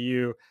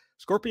SCU.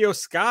 Scorpio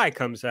Sky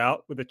comes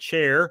out with a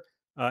chair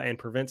and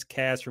prevents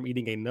Kaz from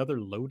eating another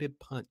loaded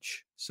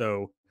punch.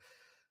 So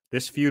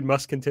this feud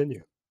must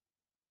continue.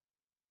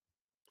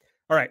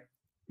 All right.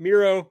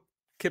 Miro,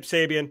 Kip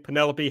Sabian,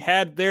 Penelope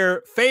had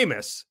their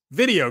famous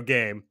video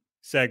game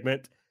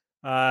segment.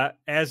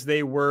 As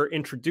they were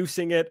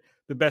introducing it,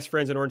 the best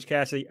friends in Orange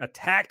Cassidy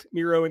attacked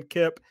Miro and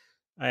Kip,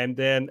 and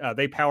then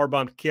they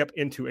powerbombed Kip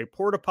into a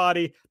porta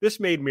potty. This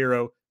made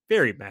Miro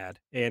very mad,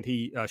 and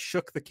he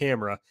shook the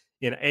camera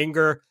in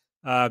anger.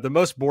 The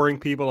most boring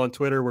people on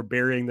Twitter were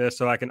burying this,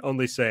 so I can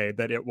only say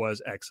that it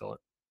was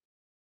excellent.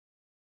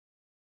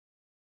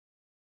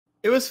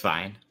 It was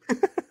fine.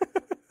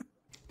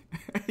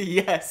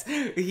 Yes,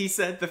 he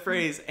said the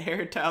phrase,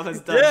 Airtel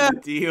has done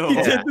the deal. He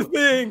did the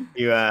thing.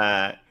 You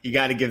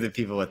got to give the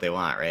people what they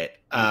want, right?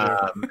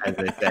 As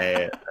they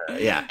say.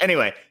 Yeah.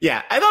 Anyway,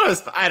 yeah, I thought it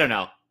was, I don't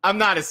know. I'm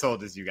not as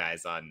sold as you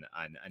guys on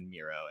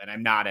Miro, and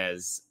I'm not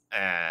as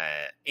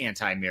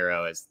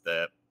anti-Miro as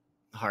the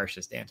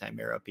harshest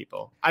anti-Miro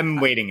people. I'm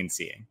waiting and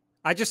seeing.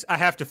 I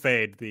have to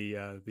fade the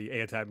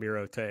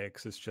anti-Miro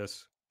takes. It's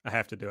just, I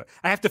have to do it.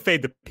 I have to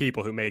fade the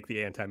people who make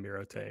the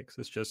anti-Miro takes.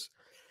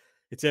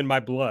 It's in my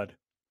blood.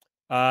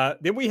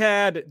 Then we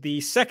had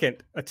the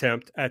second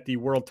attempt at the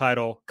world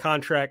title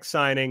contract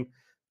signing.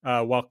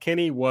 While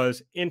Kenny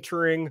was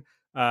entering,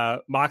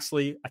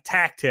 Moxley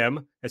attacked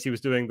him as he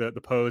was doing the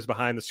pose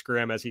behind the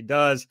scrim, as he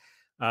does.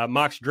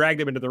 Mox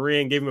dragged him into the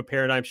ring, gave him a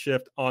paradigm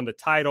shift on the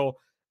title.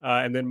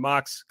 And then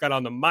Mox got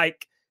on the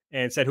mic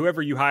and said,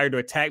 whoever you hired to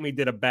attack me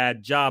did a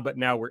bad job, but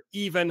now we're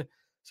even.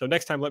 So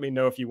next time, let me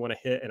know if you want to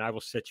hit, and I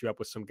will set you up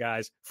with some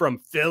guys from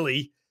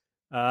Philly.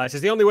 It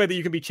says the only way that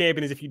you can be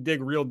champion is if you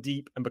dig real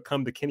deep and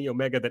become the Kenny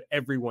Omega that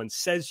everyone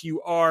says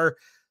you are.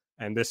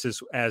 And this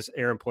is, as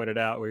Aaron pointed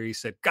out, where he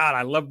said, God,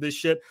 I love this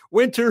shit.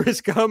 Winter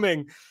is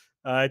coming.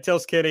 It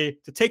tells Kenny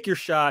to take your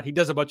shot. He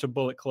does a bunch of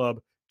Bullet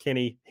Club.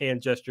 Kenny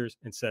hand gestures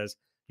and says,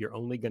 you're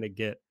only going to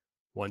get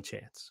one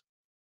chance.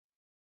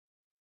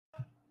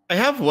 I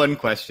have one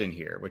question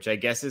here, which I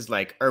guess is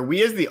are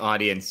we as the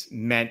audience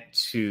meant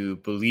to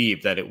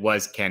believe that it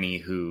was Kenny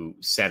who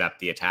set up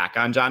the attack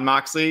on Jon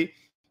Moxley?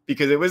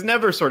 because it was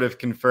never sort of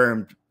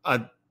confirmed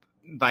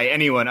by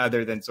anyone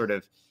other than sort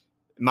of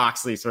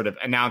Moxley sort of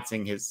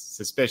announcing his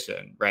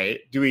suspicion, right?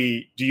 Do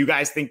you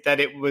guys think that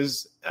it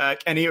was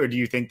Kenny, or do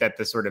you think that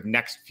the sort of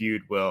next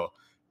feud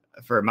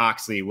for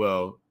Moxley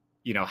will,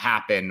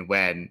 happen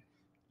when,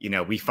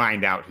 we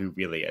find out who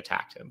really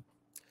attacked him?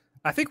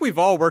 I think we've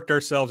all worked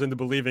ourselves into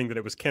believing that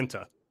it was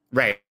Kenta.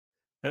 Right.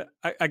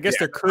 I guess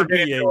there could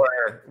be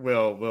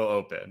will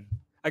open.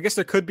 I guess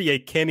there could be a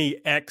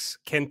Kenny X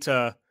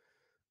Kenta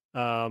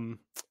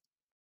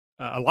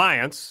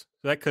alliance.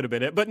 That could have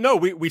been it. But no,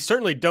 we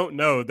certainly don't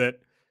know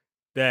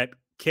that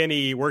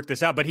Kenny worked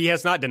this out, but he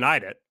has not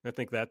denied it. I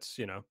think that's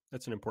an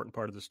important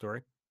part of the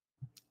story.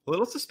 A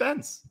little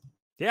suspense.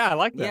 Yeah, I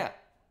like that.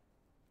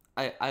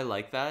 Yeah, I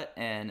like that.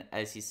 And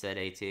as you said,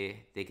 AT,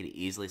 they could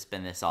easily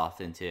spin this off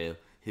into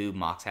who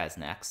Mox has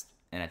next.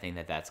 And I think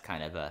that that's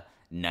kind of a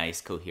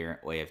nice,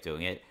 coherent way of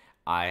doing it.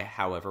 I,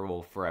 however,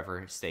 will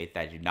forever state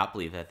that I do not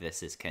believe that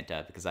this is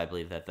Kenta, because I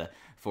believe that the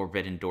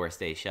forbidden door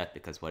stays shut,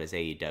 because what does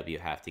AEW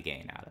have to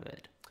gain out of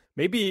it?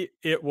 Maybe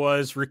it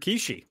was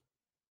Rikishi.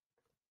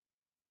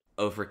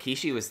 Oh, if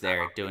Rikishi was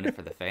there doing it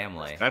for the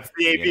family. That's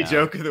the AP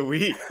joke of the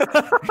week. There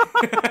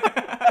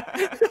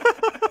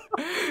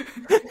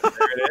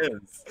it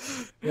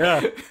is.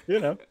 Yeah,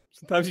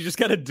 sometimes you just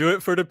got to do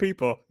it for the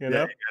people, you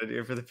got to do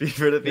it for the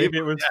people. Maybe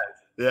it was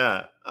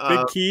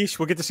Big Quiche.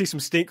 We'll get to see some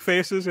stink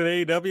faces in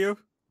AEW.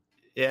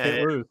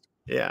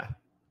 Yeah.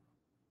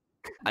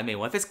 I mean,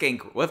 what if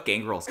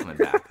Gangrel's coming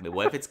back? I mean,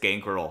 what if it's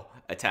Gangrel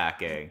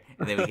attacking,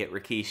 and then we get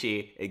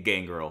Rikishi and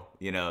Gangrel?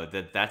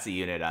 That's a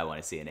unit I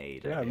want to see in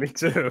AEW. Yeah, me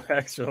too,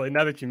 actually,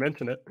 now that you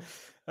mention it.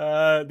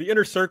 The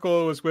Inner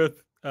Circle was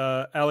with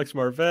Alex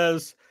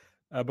Marvez.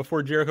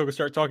 Before Jericho could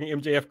start talking,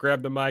 MJF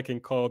grabbed the mic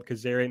and called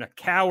Kazarian a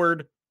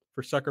coward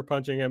for sucker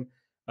punching him.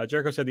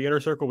 Jericho said the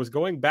Inner Circle was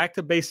going back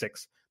to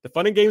basics. The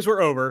fun and games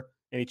were over,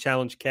 and he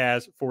challenged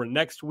Kaz for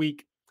next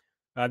week.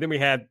 Then we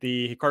had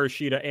the Hikaru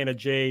Shida, Anna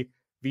Jay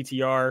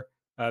VTR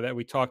that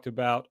we talked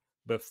about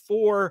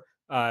before.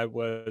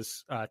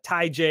 Was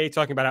Ty J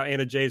talking about how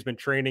Anna Jay has been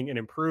training and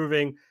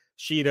improving.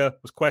 Shida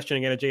was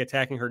questioning Anna Jay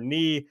attacking her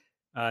knee,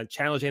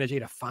 challenged Anna Jay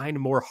to find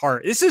more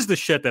heart. This is the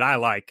shit that I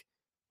like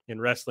in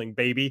wrestling,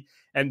 baby.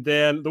 And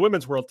then the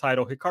women's world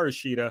title, Hikaru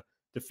Shida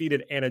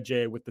defeated Anna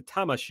Jay with the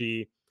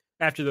Tamashi.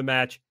 After the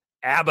match,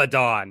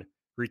 Abaddon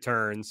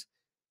returns.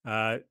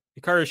 Hikaru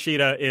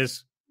Shida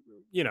is,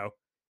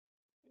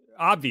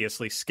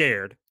 obviously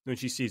scared when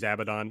she sees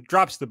Abaddon,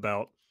 drops the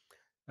belt.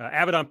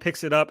 Abaddon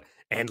picks it up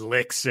and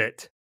licks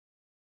it.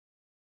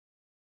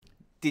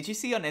 Did you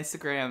see on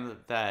Instagram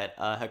that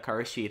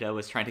Hikaru Shida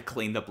was trying to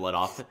clean the blood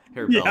off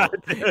her belt?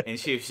 And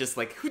she was just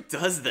like, who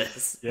does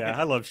this? Yeah,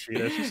 I love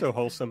Shida. She's so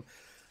wholesome.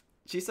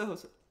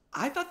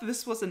 I thought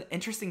this was an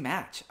interesting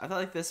match. I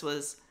thought this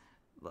was,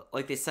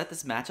 they set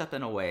this match up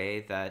in a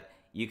way that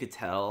you could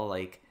tell,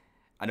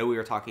 I know we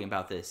were talking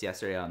about this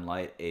yesterday on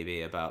Light,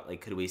 AB, about,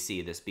 could we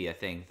see this be a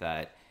thing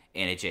that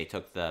Anna Jay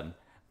took the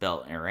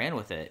belt and ran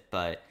with it?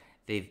 But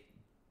they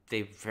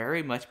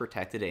very much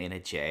protected Anna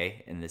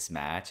Jay in this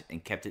match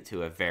and kept it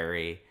to a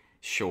very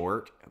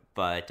short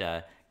but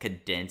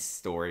condensed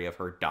story of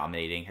her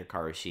dominating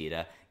Hikaru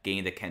Shida,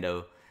 getting the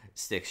kendo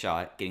stick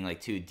shot, getting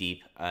 2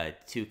 deep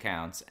 2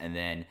 counts, and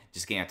then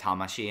just getting a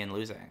Tamashi and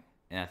losing.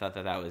 And I thought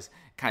that was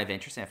kind of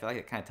interesting. I feel like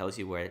it kind of tells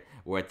you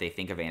what they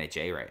think of Anna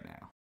Jay right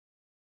now.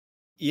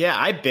 Yeah,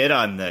 I bid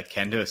on the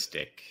kendo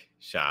stick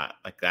shot.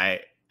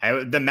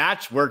 The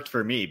match worked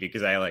for me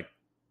because I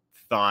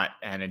thought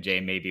Anna Jay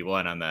maybe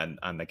won on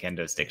the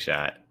kendo stick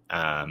shot.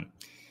 I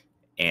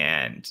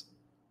don't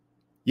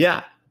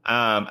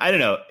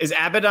know. Is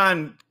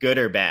Abaddon good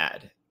or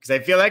bad? Because I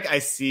feel like I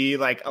see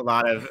a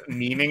lot of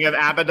memeing of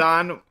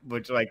Abaddon,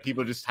 which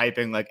people just type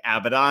in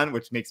Abaddon,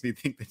 which makes me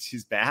think that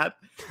she's bad.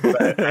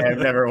 But I have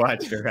never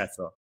watched her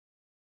wrestle.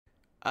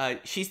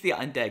 She's the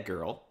undead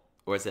girl,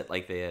 or is it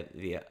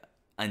the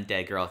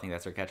undead girl? I think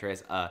that's her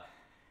catchphrase.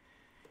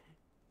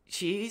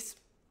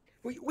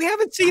 We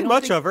haven't seen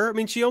much of her. I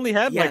mean, she only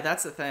had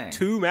that's the thing.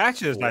 2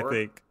 matches, 4. I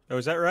think. Oh,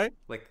 is that right?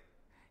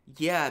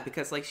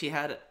 Because she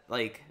had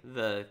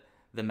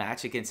the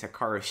match against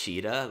Hikaru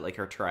Shida,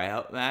 her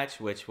tryout match,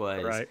 which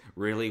was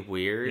really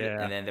weird.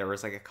 Yeah. And then there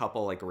was a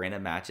couple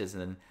random matches,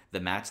 and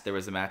then there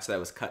was a match that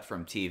was cut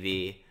from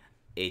TV,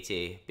 AT,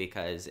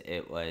 because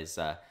it was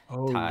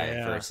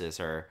Ty versus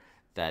her.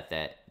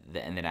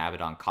 And then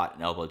Abaddon caught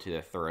an elbow to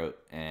the throat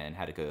and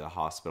had to go to the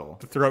hospital.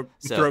 The throat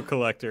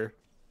collector.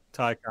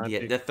 Ty Conti.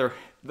 Yeah,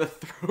 the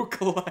throat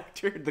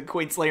collector, the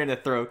Queen Slayer in the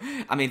throat.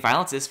 I mean,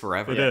 violence is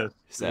forever. It is.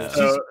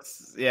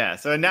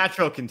 So a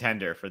natural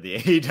contender for the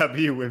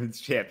AEW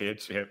Women's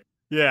Championship.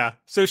 Yeah.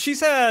 So she's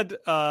had,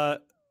 6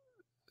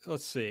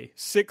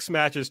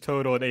 matches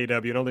total at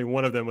AEW, and only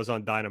one of them was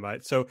on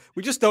Dynamite. So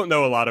we just don't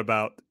know a lot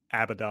about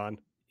Abaddon.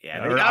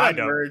 Yeah, they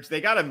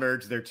gotta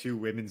merge their 2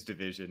 women's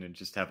division and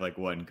just have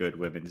one good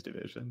women's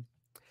division.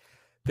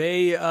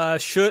 They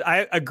should.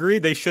 I agree.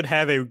 They should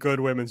have a good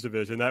women's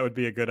division. That would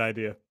be a good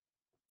idea.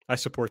 I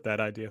support that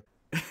idea.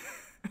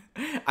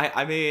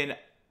 I mean,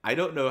 I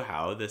don't know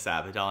how this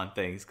Abaddon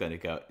thing's going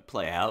to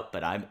play out,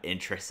 but I'm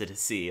interested to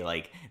see,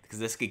 like, because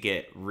this could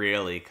get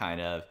really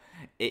kind of,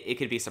 it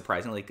could be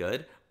surprisingly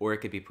good, or it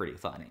could be pretty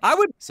funny.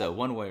 So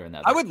one way or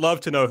another. I would love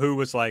to know who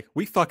was like,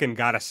 we fucking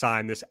got to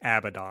sign this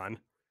Abaddon.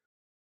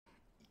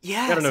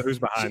 Yeah. I don't know who's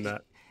behind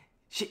that.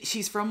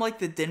 She's from like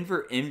the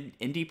Denver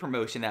indie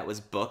promotion that was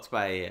booked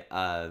by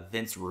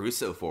Vince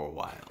Russo for a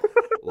while,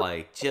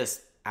 like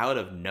just out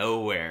of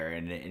nowhere,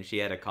 and she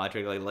had a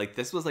contract. Like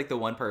this was like the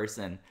one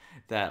person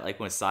that like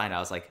when signed, I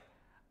was like,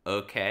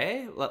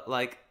 okay,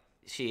 like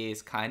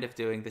she's kind of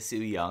doing the Sue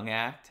Young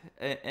act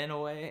in a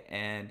way,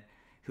 and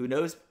who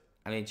knows?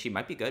 I mean, she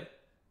might be good.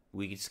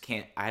 We just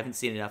can't. I haven't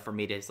seen enough for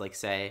me to like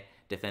say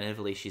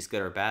definitively she's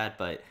good or bad,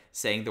 but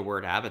saying the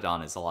word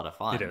Abaddon is a lot of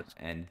fun. It is.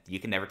 And you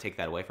can never take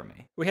that away from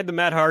me. We had the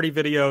Matt Hardy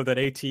video that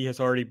AT has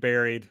already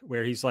buried,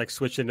 where he's like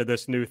switching to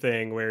this new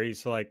thing where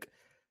he's like,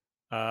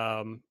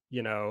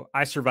 you know,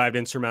 I survived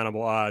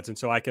insurmountable odds, and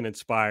so I can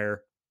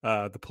inspire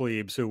the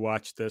plebes who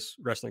watch this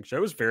wrestling show.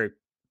 It was very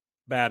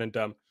bad and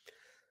dumb.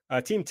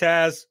 Team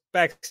Taz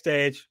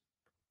backstage.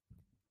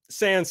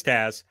 Sans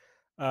Taz.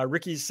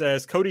 Ricky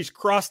says Cody's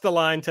crossed the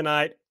line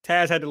tonight.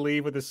 Taz had to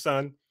leave with his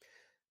son.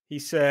 He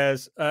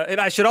says,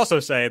 and I should also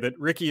say that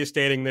Ricky is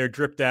standing there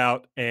dripped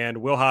out, and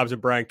Will Hobbs and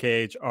Brian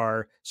Cage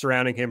are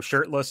surrounding him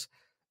shirtless.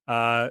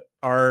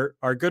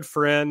 Our good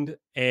friend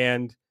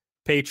and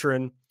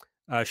patron,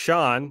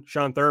 Sean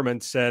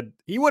Thurman, said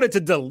he wanted to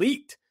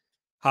delete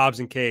Hobbs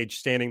and Cage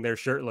standing there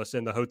shirtless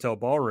in the hotel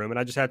ballroom. And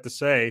I just have to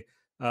say,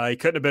 he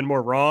couldn't have been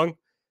more wrong.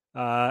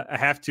 I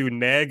have to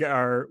neg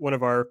one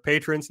of our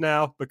patrons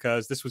now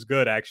because this was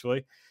good,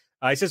 actually.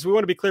 He says, we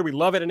want to be clear. We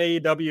love it in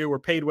AEW. We're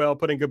paid well,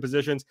 put in good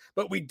positions,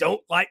 but we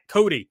don't like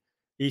Cody.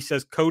 He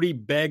says Cody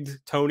begged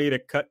Tony to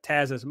cut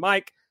Taz's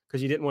mic because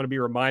he didn't want to be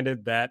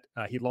reminded that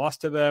he lost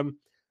to them.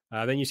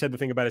 Then you said the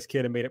thing about his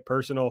kid and made it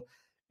personal.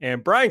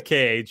 And Brian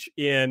Cage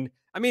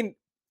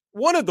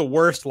one of the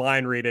worst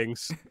line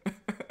readings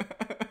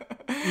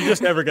you're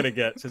just never going to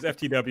get. Says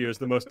FTW is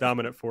the most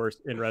dominant force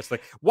in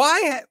wrestling.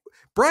 Why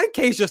Brian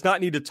Cage does not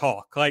need to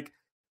talk? Like,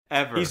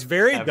 Ever. He's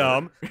very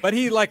dumb, but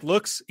he like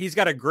looks, he's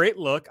got a great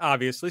look,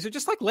 obviously. So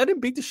just like let him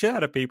beat the shit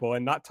out of people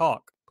and not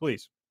talk,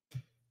 please.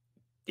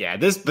 Yeah,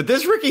 this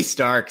Ricky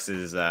Starks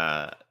is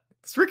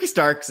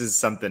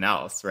something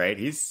else, right?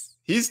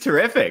 He's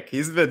terrific.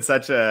 He's been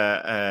such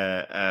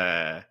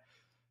a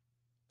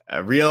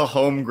real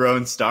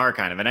homegrown star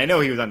kind of. And I know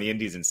he was on the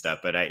indies and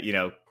stuff, but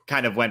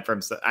kind of went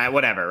from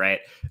whatever,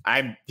 right?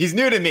 He's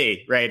new to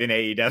me, right, in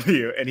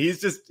AEW, and he's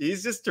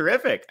just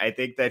terrific. I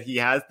think that he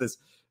has this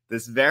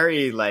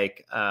very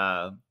like,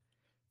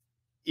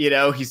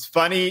 he's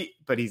funny,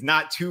 but he's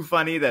not too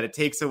funny that it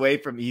takes away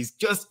from, he's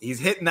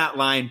hitting that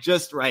line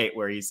just right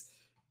where he's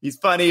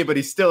funny, but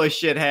he's still a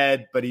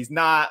shithead, but he's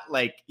not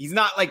like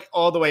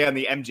all the way on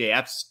the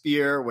MJF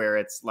sphere where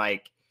it's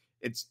like,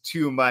 it's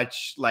too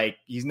much. Like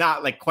he's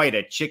not like quite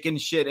a chicken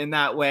shit in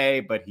that way,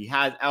 but he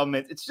has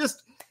elements. It's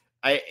just,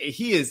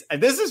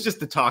 this is just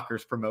the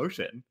Talkers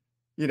promotion,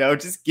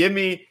 just give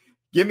me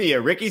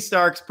a Ricky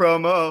Starks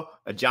promo,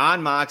 a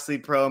Jon Moxley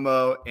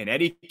promo, an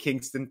Eddie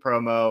Kingston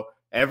promo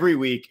every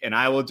week, and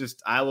I will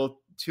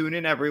tune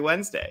in every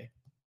Wednesday.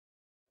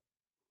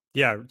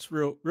 Yeah, it's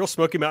real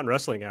Smoky Mountain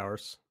Wrestling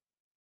hours,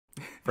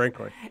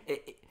 frankly.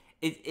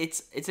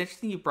 It's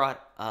interesting you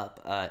brought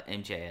up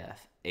MJF,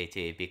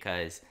 AT,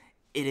 because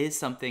it is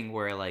something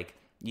where like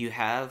you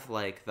have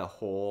like the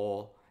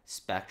whole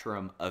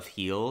spectrum of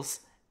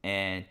heels,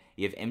 and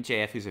you have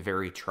MJF who's a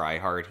very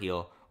try-hard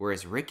heel,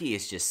 whereas Ricky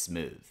is just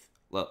smooth.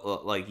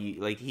 Like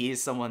he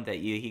is someone that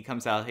he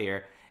comes out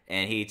here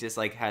and he just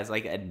like has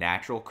like a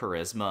natural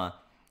charisma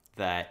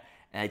that,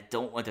 and I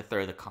don't want to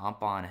throw this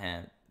comp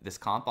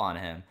on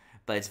him,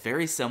 but it's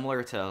very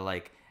similar to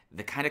like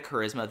the kind of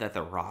charisma that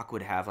The Rock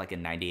would have like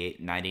in 98,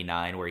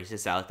 99, where he's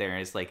just out there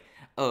and it's like,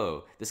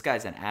 oh, this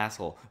guy's an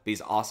asshole, but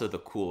he's also the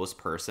coolest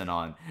person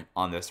on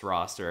this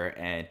roster.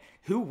 And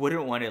who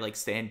wouldn't want to like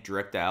stand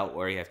dripped out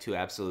where you have two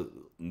absolute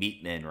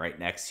meat men right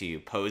next to you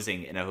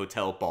posing in a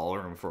hotel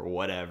ballroom for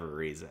whatever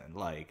reason?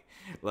 Like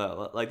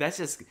that's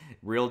just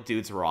real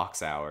dudes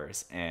rocks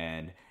hours.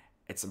 And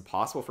it's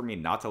impossible for me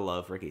not to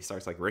love Ricky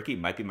Starks. Like Ricky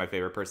might be my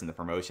favorite person in the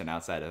promotion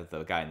outside of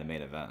the guy in the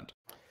main event.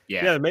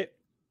 Yeah.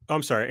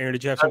 I'm sorry, Aaron,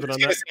 did you have something on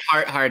that?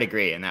 Hard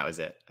agree, and that was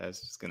it. I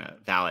was just going to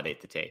validate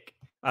the take.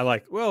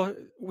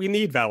 We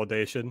need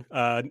validation.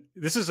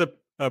 This is a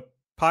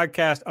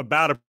podcast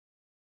about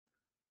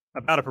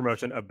a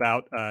promotion,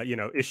 about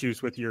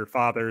issues with your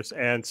fathers,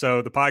 and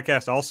so the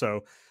podcast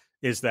also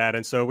is that,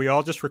 and so we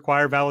all just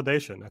require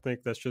validation. I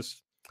think that's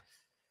just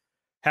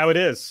how it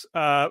is.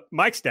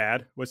 Mike's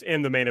dad was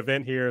in the main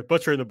event here.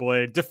 Butcher and the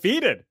Blade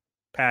defeated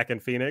Pac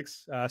and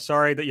Phoenix.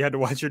 Sorry that you had to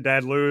watch your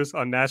dad lose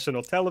on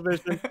national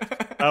television.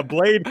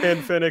 Blade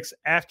pinned Phoenix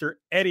after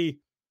Eddie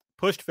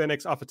pushed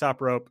Phoenix off the top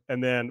rope,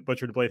 and then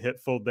Butcher the Blade hit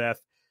full death.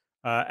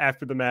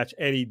 After the match,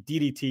 Eddie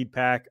DDT'd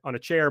Pac on a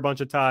chair a bunch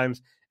of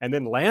times, and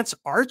then Lance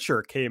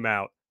Archer came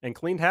out and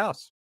cleaned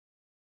house.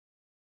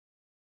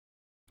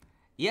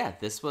 Yeah,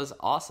 this was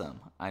awesome.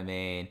 I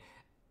mean,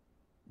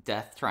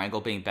 Death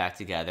Triangle being back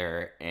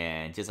together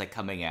and just like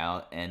coming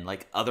out, and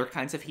like other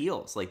kinds of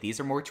heels. Like these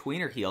are more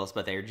tweener heels,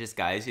 but they're just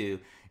guys who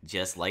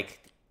just like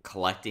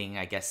collecting,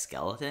 I guess,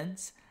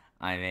 skeletons.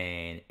 I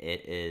mean,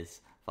 it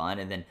is fun.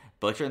 And then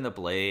Butcher and the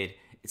Blade,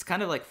 it's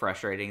kind of like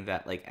frustrating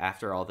that like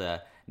after all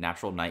the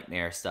Natural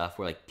Nightmare stuff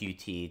where like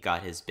QT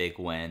got his big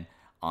win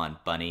on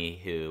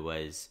Bunny, who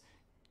was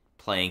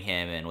playing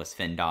him and was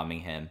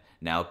fin-doming him,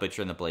 now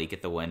Butcher and the Blade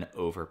get the win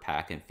over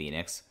Pac and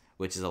Phoenix,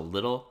 which is a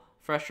little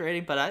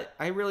frustrating, but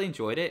I really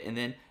enjoyed it. And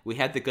then we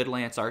had the good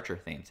Lance Archer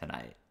theme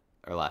tonight,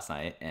 or last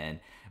night,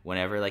 and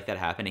whenever like that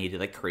happened, he did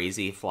like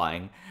crazy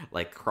flying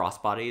like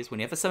crossbodies.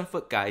 When you have a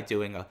 7-foot guy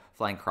doing a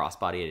flying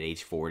crossbody at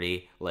age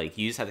 40, like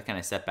you just have to kind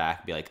of step back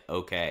and be like,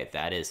 okay,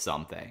 that is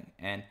something.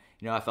 And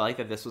you know, I felt like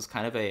that this was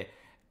kind of a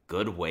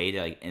good way to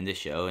like end the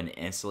show and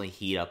instantly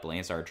heat up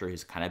Lance Archer,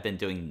 who's kind of been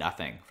doing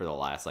nothing for the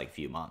last like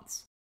few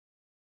months.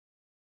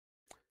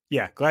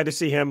 Yeah, glad to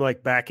see him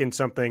like back in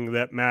something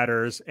that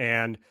matters.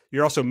 And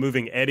you're also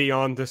moving Eddie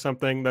on to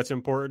something that's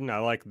important. I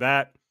like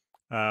that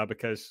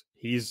because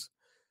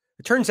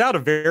it turns out, a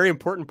very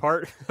important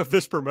part of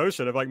this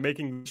promotion of like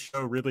making the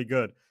show really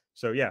good.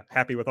 So yeah,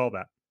 happy with all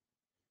that.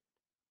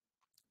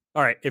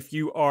 All right. If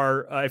you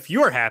are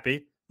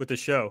happy with the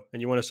show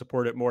and you want to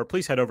support it more,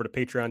 please head over to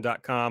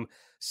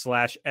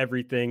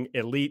patreon.com/everything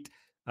elite.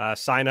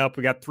 Sign up.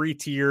 We got 3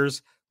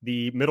 tiers.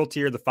 The middle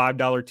tier, the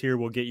 $5 tier,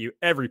 will get you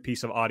every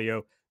piece of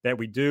audio that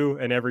we do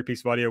and every piece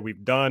of audio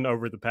we've done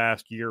over the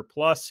past year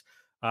plus.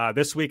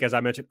 This week, as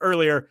I mentioned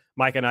earlier,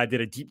 Mike and I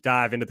did a deep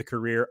dive into the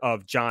career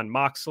of Jon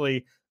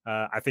Moxley.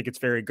 I think it's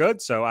very good,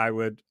 so I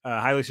would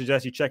highly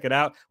suggest you check it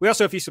out. We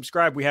also, if you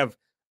subscribe, we have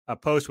a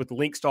post with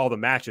links to all the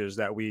matches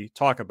that we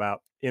talk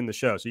about in the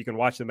show, so you can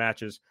watch the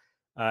matches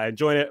and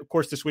join it. Of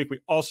course, this week we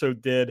also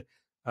did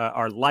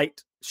our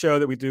light show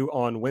that we do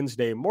on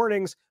Wednesday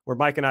mornings, where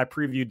Mike and I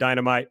preview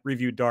Dynamite,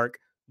 review Dark.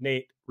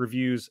 Nate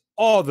reviews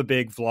all the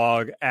big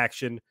vlog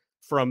action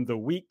from the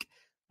week.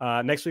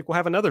 Next week, we'll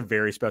have another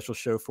very special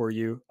show for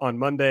you on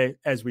Monday,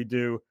 as we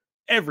do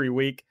every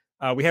week.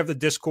 We have the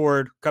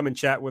Discord. Come and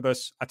chat with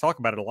us. I talk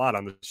about it a lot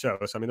on the show.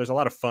 So, I mean, there's a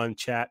lot of fun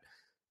chat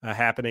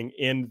happening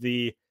in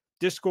the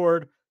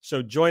Discord.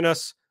 So join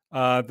us.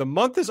 The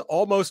month is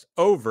almost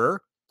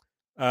over.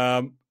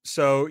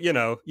 So, you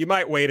know, you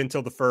might wait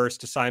until the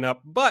 1st to sign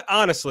up. But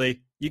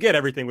honestly, you get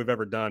everything we've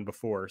ever done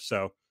before.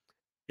 So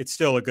it's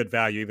still a good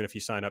value, even if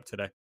you sign up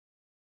today.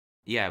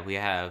 Yeah, we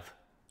have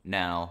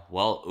now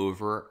well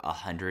over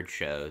 100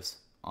 shows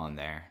on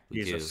there.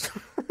 We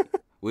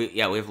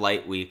have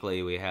Light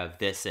Weekly. We have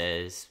This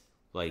Is,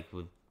 like,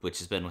 which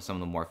has been some of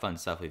the more fun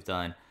stuff we've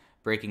done.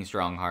 Breaking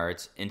Strong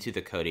Hearts, Into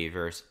the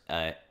Codyverse,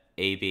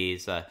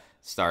 AB's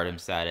Stardom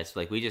Status.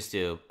 Like, we just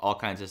do all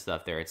kinds of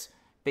stuff there. It's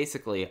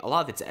basically a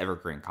lot of it's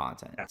evergreen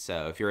content. Yeah.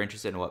 So if you're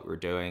interested in what we're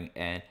doing,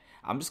 and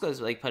I'm just going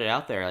to like put it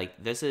out there,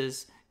 like, this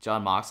is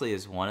Jon Moxley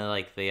is one of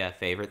like the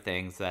favorite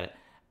things that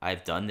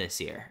I've done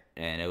this year,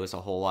 and it was a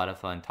whole lot of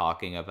fun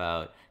talking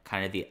about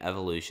kind of the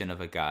evolution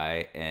of a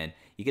guy, and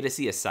you get to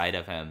see a side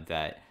of him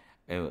that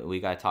we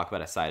got to talk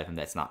about, a side of him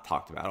that's not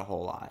talked about a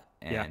whole lot,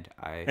 and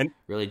yeah. I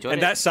really enjoyed it.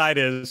 And that side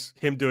is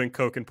him doing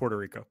coke in Puerto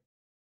Rico.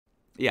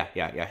 Yeah,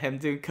 him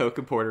doing coke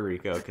in Puerto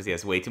Rico because he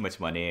has way too much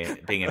money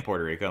being in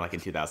Puerto Rico like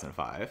in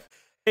 2005.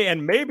 Hey,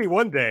 and maybe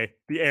one day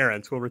the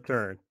Aarons will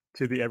return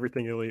to the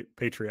Everything Elite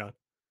Patreon,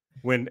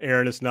 when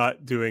Aaron is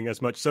not doing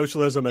as much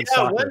socialism and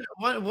soccer.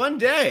 One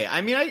day.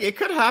 I mean, it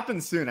could happen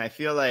soon. I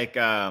feel like,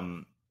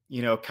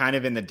 you know, kind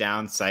of in the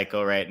down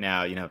cycle right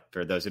now. You know,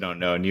 for those who don't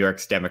know, New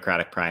York's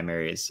Democratic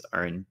primaries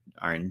are in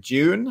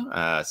June.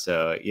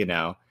 So, you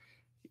know,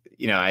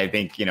 I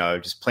think, you know,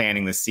 just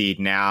planting the seed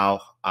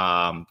now.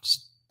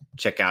 Just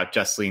check out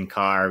Jocelyn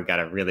Carr. We've got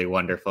a really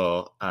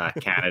wonderful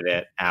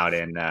candidate out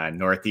in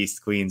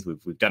Northeast Queens.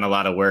 We've done a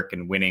lot of work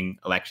in winning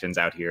elections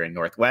out here in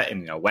Northwest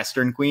and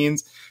Western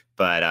Queens.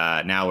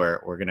 But now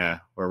we're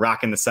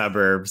rocking the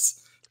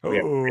suburbs. We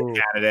have a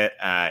candidate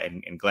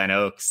in Glen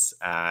Oaks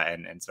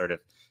and sort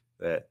of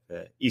the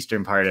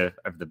eastern part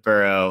of the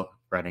borough,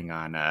 running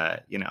on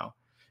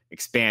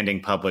expanding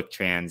public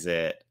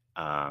transit,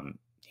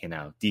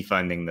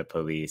 defunding the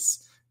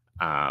police,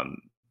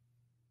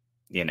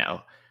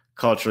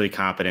 culturally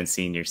competent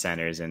senior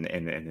centers in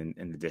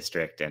the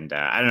district. And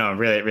I don't know, I'm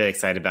really, really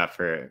excited about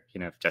for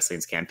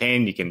Jocelyn's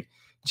campaign. You can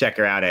check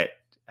her out at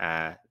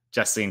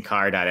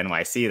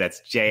JocelynCarr.nyc.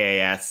 That's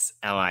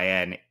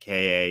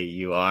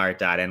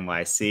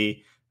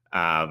JASLINKAUR.nyc.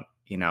 I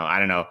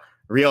don't know,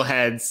 real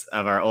heads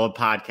of our old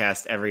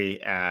podcast,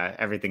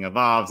 Everything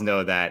Evolves,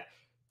 know that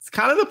it's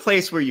kind of the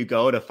place where you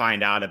go to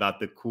find out about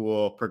the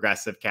cool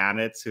progressive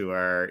candidates who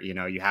are,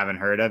 you haven't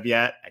heard of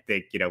yet. I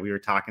think, we were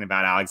talking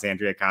about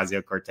Alexandria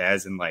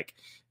Ocasio-Cortez in like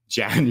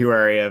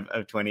January of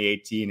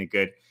 2018, a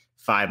good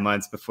 5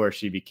 months before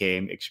she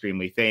became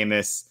extremely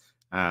famous.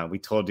 We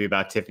told you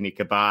about Tiffany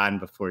Caban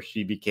before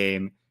she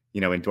became,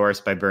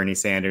 endorsed by Bernie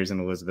Sanders and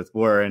Elizabeth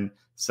Warren.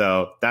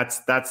 So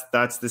that's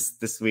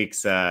this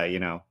week's,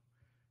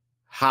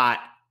 hot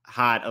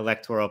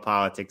electoral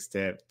politics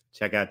tip.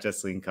 Check out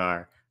Jocelyn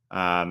Carr.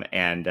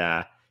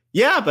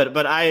 Yeah, but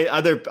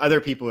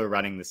other people are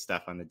running this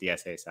stuff on the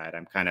DSA side.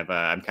 I'm kind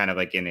of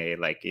like in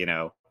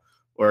a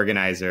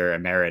organizer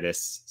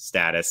emeritus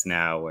status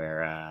now,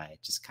 where I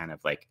just kind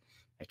of like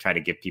I try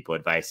to give people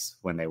advice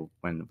when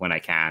I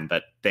can,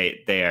 but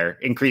they are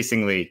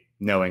increasingly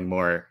knowing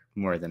more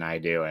than I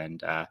do,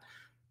 and I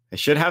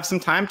should have some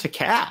time to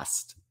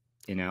cast.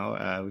 We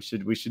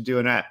should do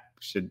an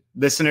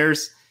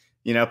listeners,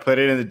 put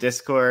it in the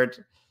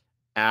Discord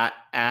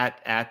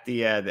at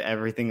the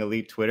Everything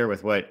Elite Twitter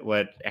with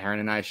what Aaron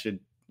and I should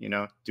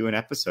do an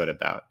episode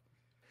about.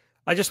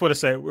 I just want to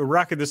say we're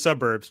rocking the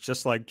suburbs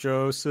just like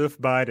Joseph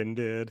Biden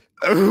did.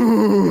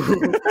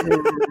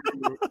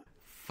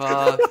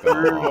 Fuck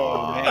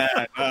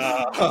off.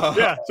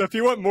 Yeah, so if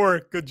you want more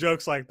good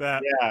jokes like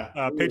that,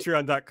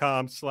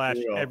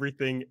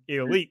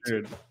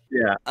 patreon.com/everythingelite.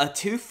 Yeah, a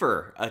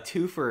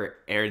twofer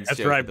Aaron's That's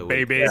joke right, of the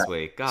baby. week this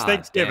week. God, it's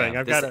Thanksgiving.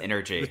 damn, I've got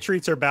energy. The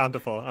treats are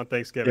bountiful on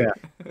Thanksgiving.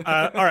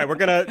 Yeah. All right, we're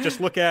gonna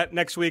just look at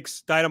next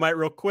week's Dynamite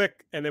real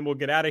quick, and then we'll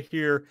get out of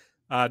here.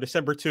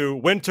 December 2,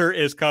 winter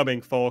is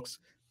coming, folks.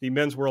 The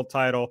men's world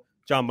title,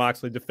 Jon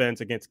Moxley defends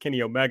against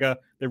Kenny Omega.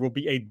 There will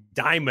be a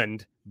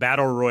Diamond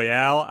Battle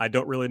Royale. I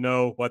don't really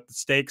know what the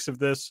stakes of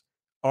this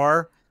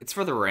are. It's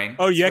for the ring.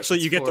 Oh, you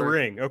get the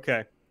ring.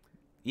 Okay.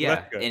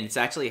 Yeah, well, and it's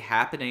actually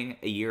happening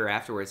a year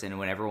afterwards. And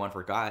when everyone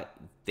forgot,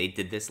 they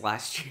did this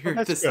last year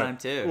time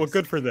too. Well,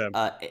 good for them.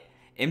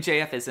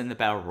 MJF is in the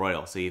Battle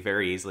Royal, so you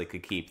very easily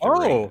could keep the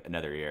ring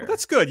another year. Well,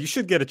 that's good. You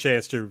should get a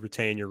chance to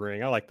retain your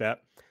ring. I like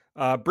that.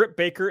 Britt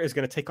Baker is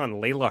going to take on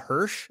Layla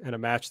Hirsch in a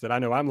match that I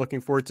know I'm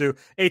looking forward to.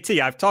 AT,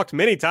 I've talked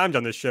many times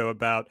on this show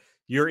about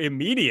your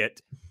immediate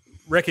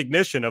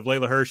recognition of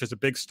Layla Hirsch as a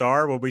big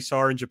star when we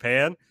saw her in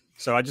Japan.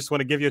 So I just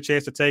want to give you a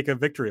chance to take a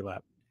victory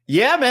lap.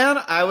 Yeah, man.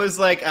 I was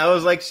like,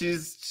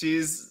 she's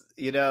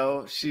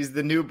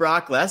the new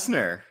Brock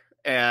Lesnar.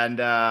 And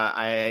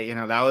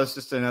that was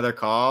just another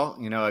call,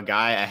 a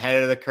guy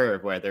ahead of the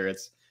curve, whether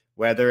it's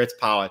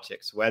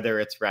politics, whether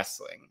it's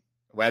wrestling,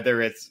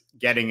 whether it's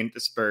getting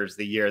into Spurs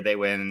the year they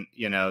win,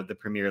 the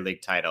Premier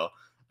League title.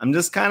 I'm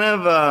just kind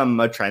of a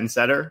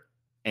trendsetter.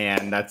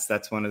 And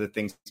that's one of the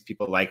things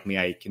people like me.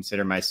 I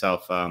consider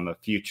myself a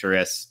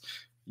futurist,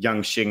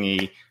 young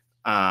shingy.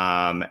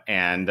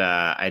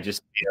 I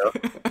just feel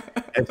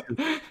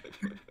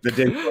the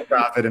digital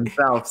prophet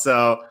himself.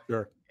 So,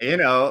 sure.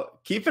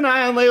 Keep an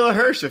eye on Layla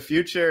Hirsch. A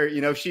future,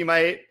 she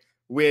might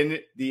win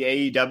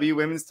the AEW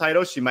women's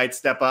title. She might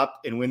step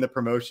up and win the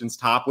promotion's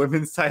top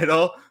women's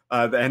title,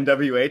 the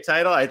NWA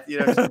title.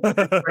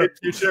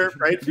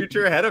 Bright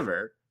future ahead of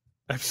her.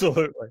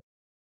 Absolutely.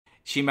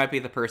 She might be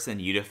the person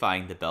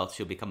unifying the belt.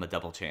 She'll become a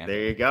double champ.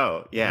 There you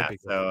go. Yeah.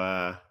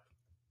 So,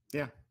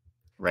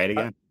 right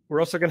again. We're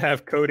also going to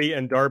have Cody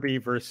and Darby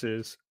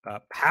versus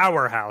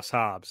Powerhouse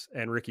Hobbs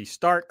and Ricky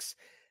Starks.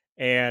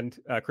 And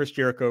Chris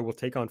Jericho will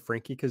take on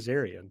Frankie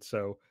Kazarian.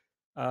 So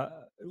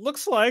it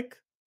looks like,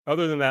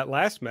 other than that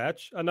last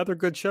match, another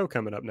good show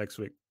coming up next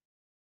week.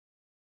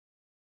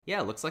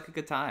 Yeah, it looks like a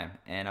good time.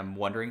 And I'm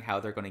wondering how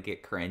they're going to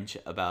get cringe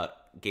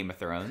about Game of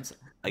Thrones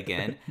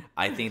again.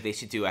 I think they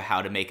should do a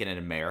How to Make It in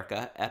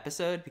America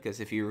episode, because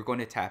if you were going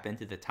to tap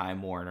into the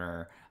Time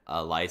Warner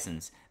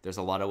license, there's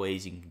a lot of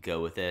ways you can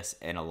go with this,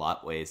 and a lot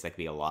of ways that could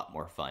be a lot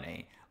more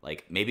funny.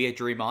 Like maybe a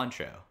Dream On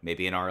show,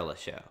 maybe an Arliss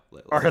show.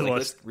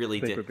 Arliss really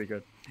would be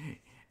good.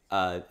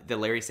 The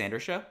Larry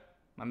Sanders show.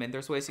 I mean,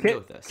 there's ways to go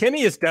with this.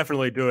 Kenny is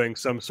definitely doing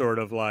some sort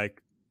of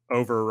like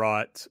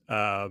overwrought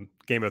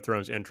Game of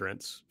Thrones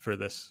entrance for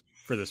this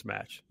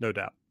match, no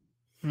doubt.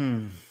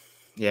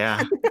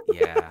 Yeah.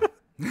 Yeah.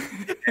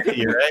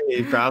 You're right.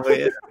 He probably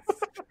is.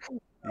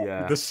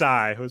 Yeah. The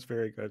sigh was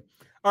very good.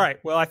 All right.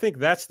 Well, I think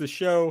that's the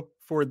show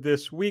for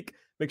this week.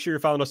 Make sure you're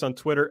following us on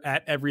Twitter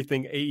at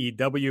Everything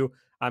AEW.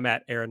 I'm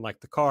at Aaron Like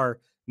the Car.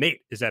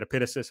 Nate is at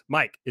Epitasis.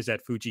 Mike is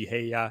at Fuji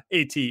Heya.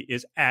 AT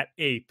is at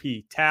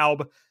AP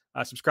Taube.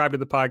 Subscribe to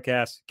the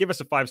podcast. Give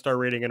us a 5-star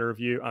rating and a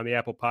review on the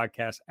Apple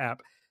Podcast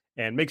app.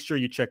 And make sure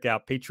you check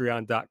out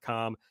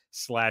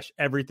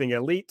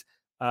patreon.com/everythingelite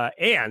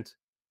and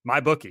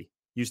MyBookie.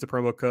 Use the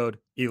promo code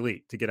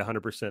ELITE to get a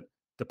 100%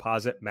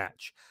 deposit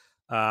match.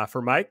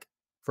 For Mike,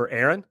 for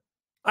Aaron,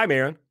 I'm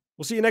Aaron.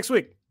 We'll see you next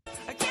week.